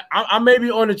 when I may be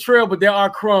on the trail, but there are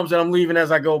crumbs that I'm leaving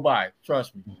as I go by.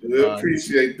 Trust me. We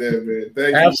appreciate that, man.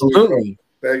 Thank you. Absolutely.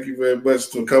 Thank you very much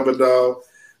for coming down.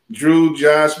 Drew,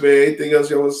 Josh, man. Anything else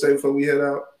y'all want to say before we head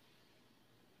out?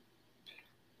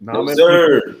 No,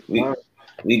 sir.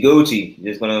 We Gucci.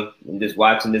 Just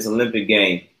watching this Olympic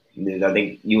game. I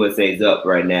think USA's up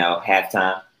right now,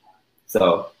 halftime.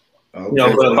 So, I'm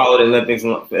going to follow the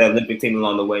Olympic team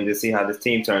along the way and just see how this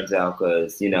team turns out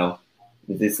because,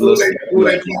 this who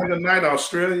they playing tonight?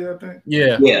 Australia, I think.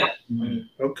 Yeah.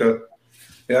 Mm-hmm. Okay.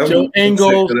 Yeah, Joe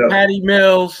Ingles, Patty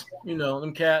Mills,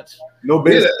 them cats. No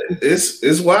business. Yeah,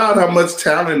 it's wild how much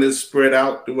talent is spread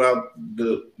out throughout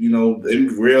the real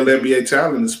NBA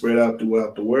talent is spread out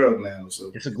throughout the world now.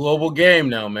 So it's a global game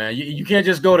now, man. You can't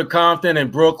just go to Compton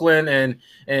and Brooklyn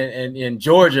and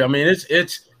Georgia. I mean,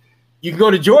 it's you can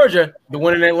go to Georgia, the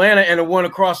one in Atlanta, and the one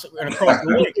across the lake.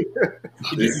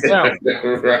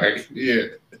 Right. Yeah.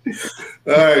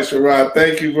 All right, Sherrod.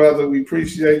 Thank you, brother. We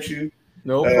appreciate you.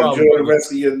 No problem. Enjoy the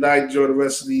rest of your night. Enjoy the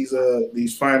rest of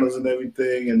these finals and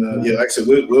everything. And like I said,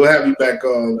 we'll have you back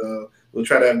on. We'll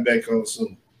try to have you back on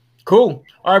soon. Cool.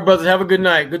 All right, brothers. Have a good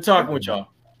night. Good talking with y'all.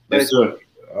 Yes, sir.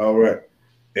 All right.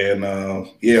 And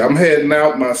I'm heading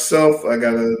out myself. I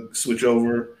gotta switch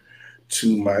over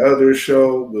to my other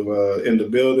show with In the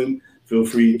Building. Feel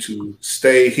free to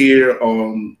stay here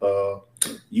on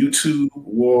YouTube,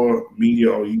 War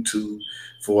Media on YouTube,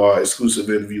 for our exclusive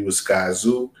interview with Sky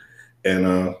Zoo.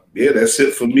 And that's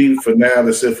it for me for now.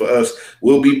 That's it for us.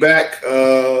 We'll be back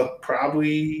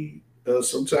probably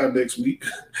sometime next week,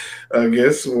 I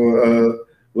guess. Or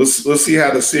we'll see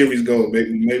how the series goes.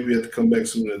 Maybe we have to come back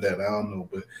sooner than that. I don't know,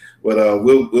 but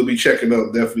we'll be checking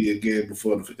up definitely again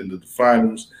before the end of the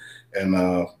finals. And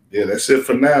that's it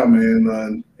for now,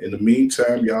 man. In the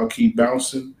meantime, y'all keep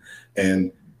bouncing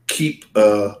and keep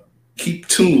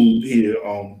tuned here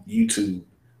on YouTube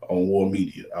on War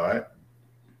Media. All right.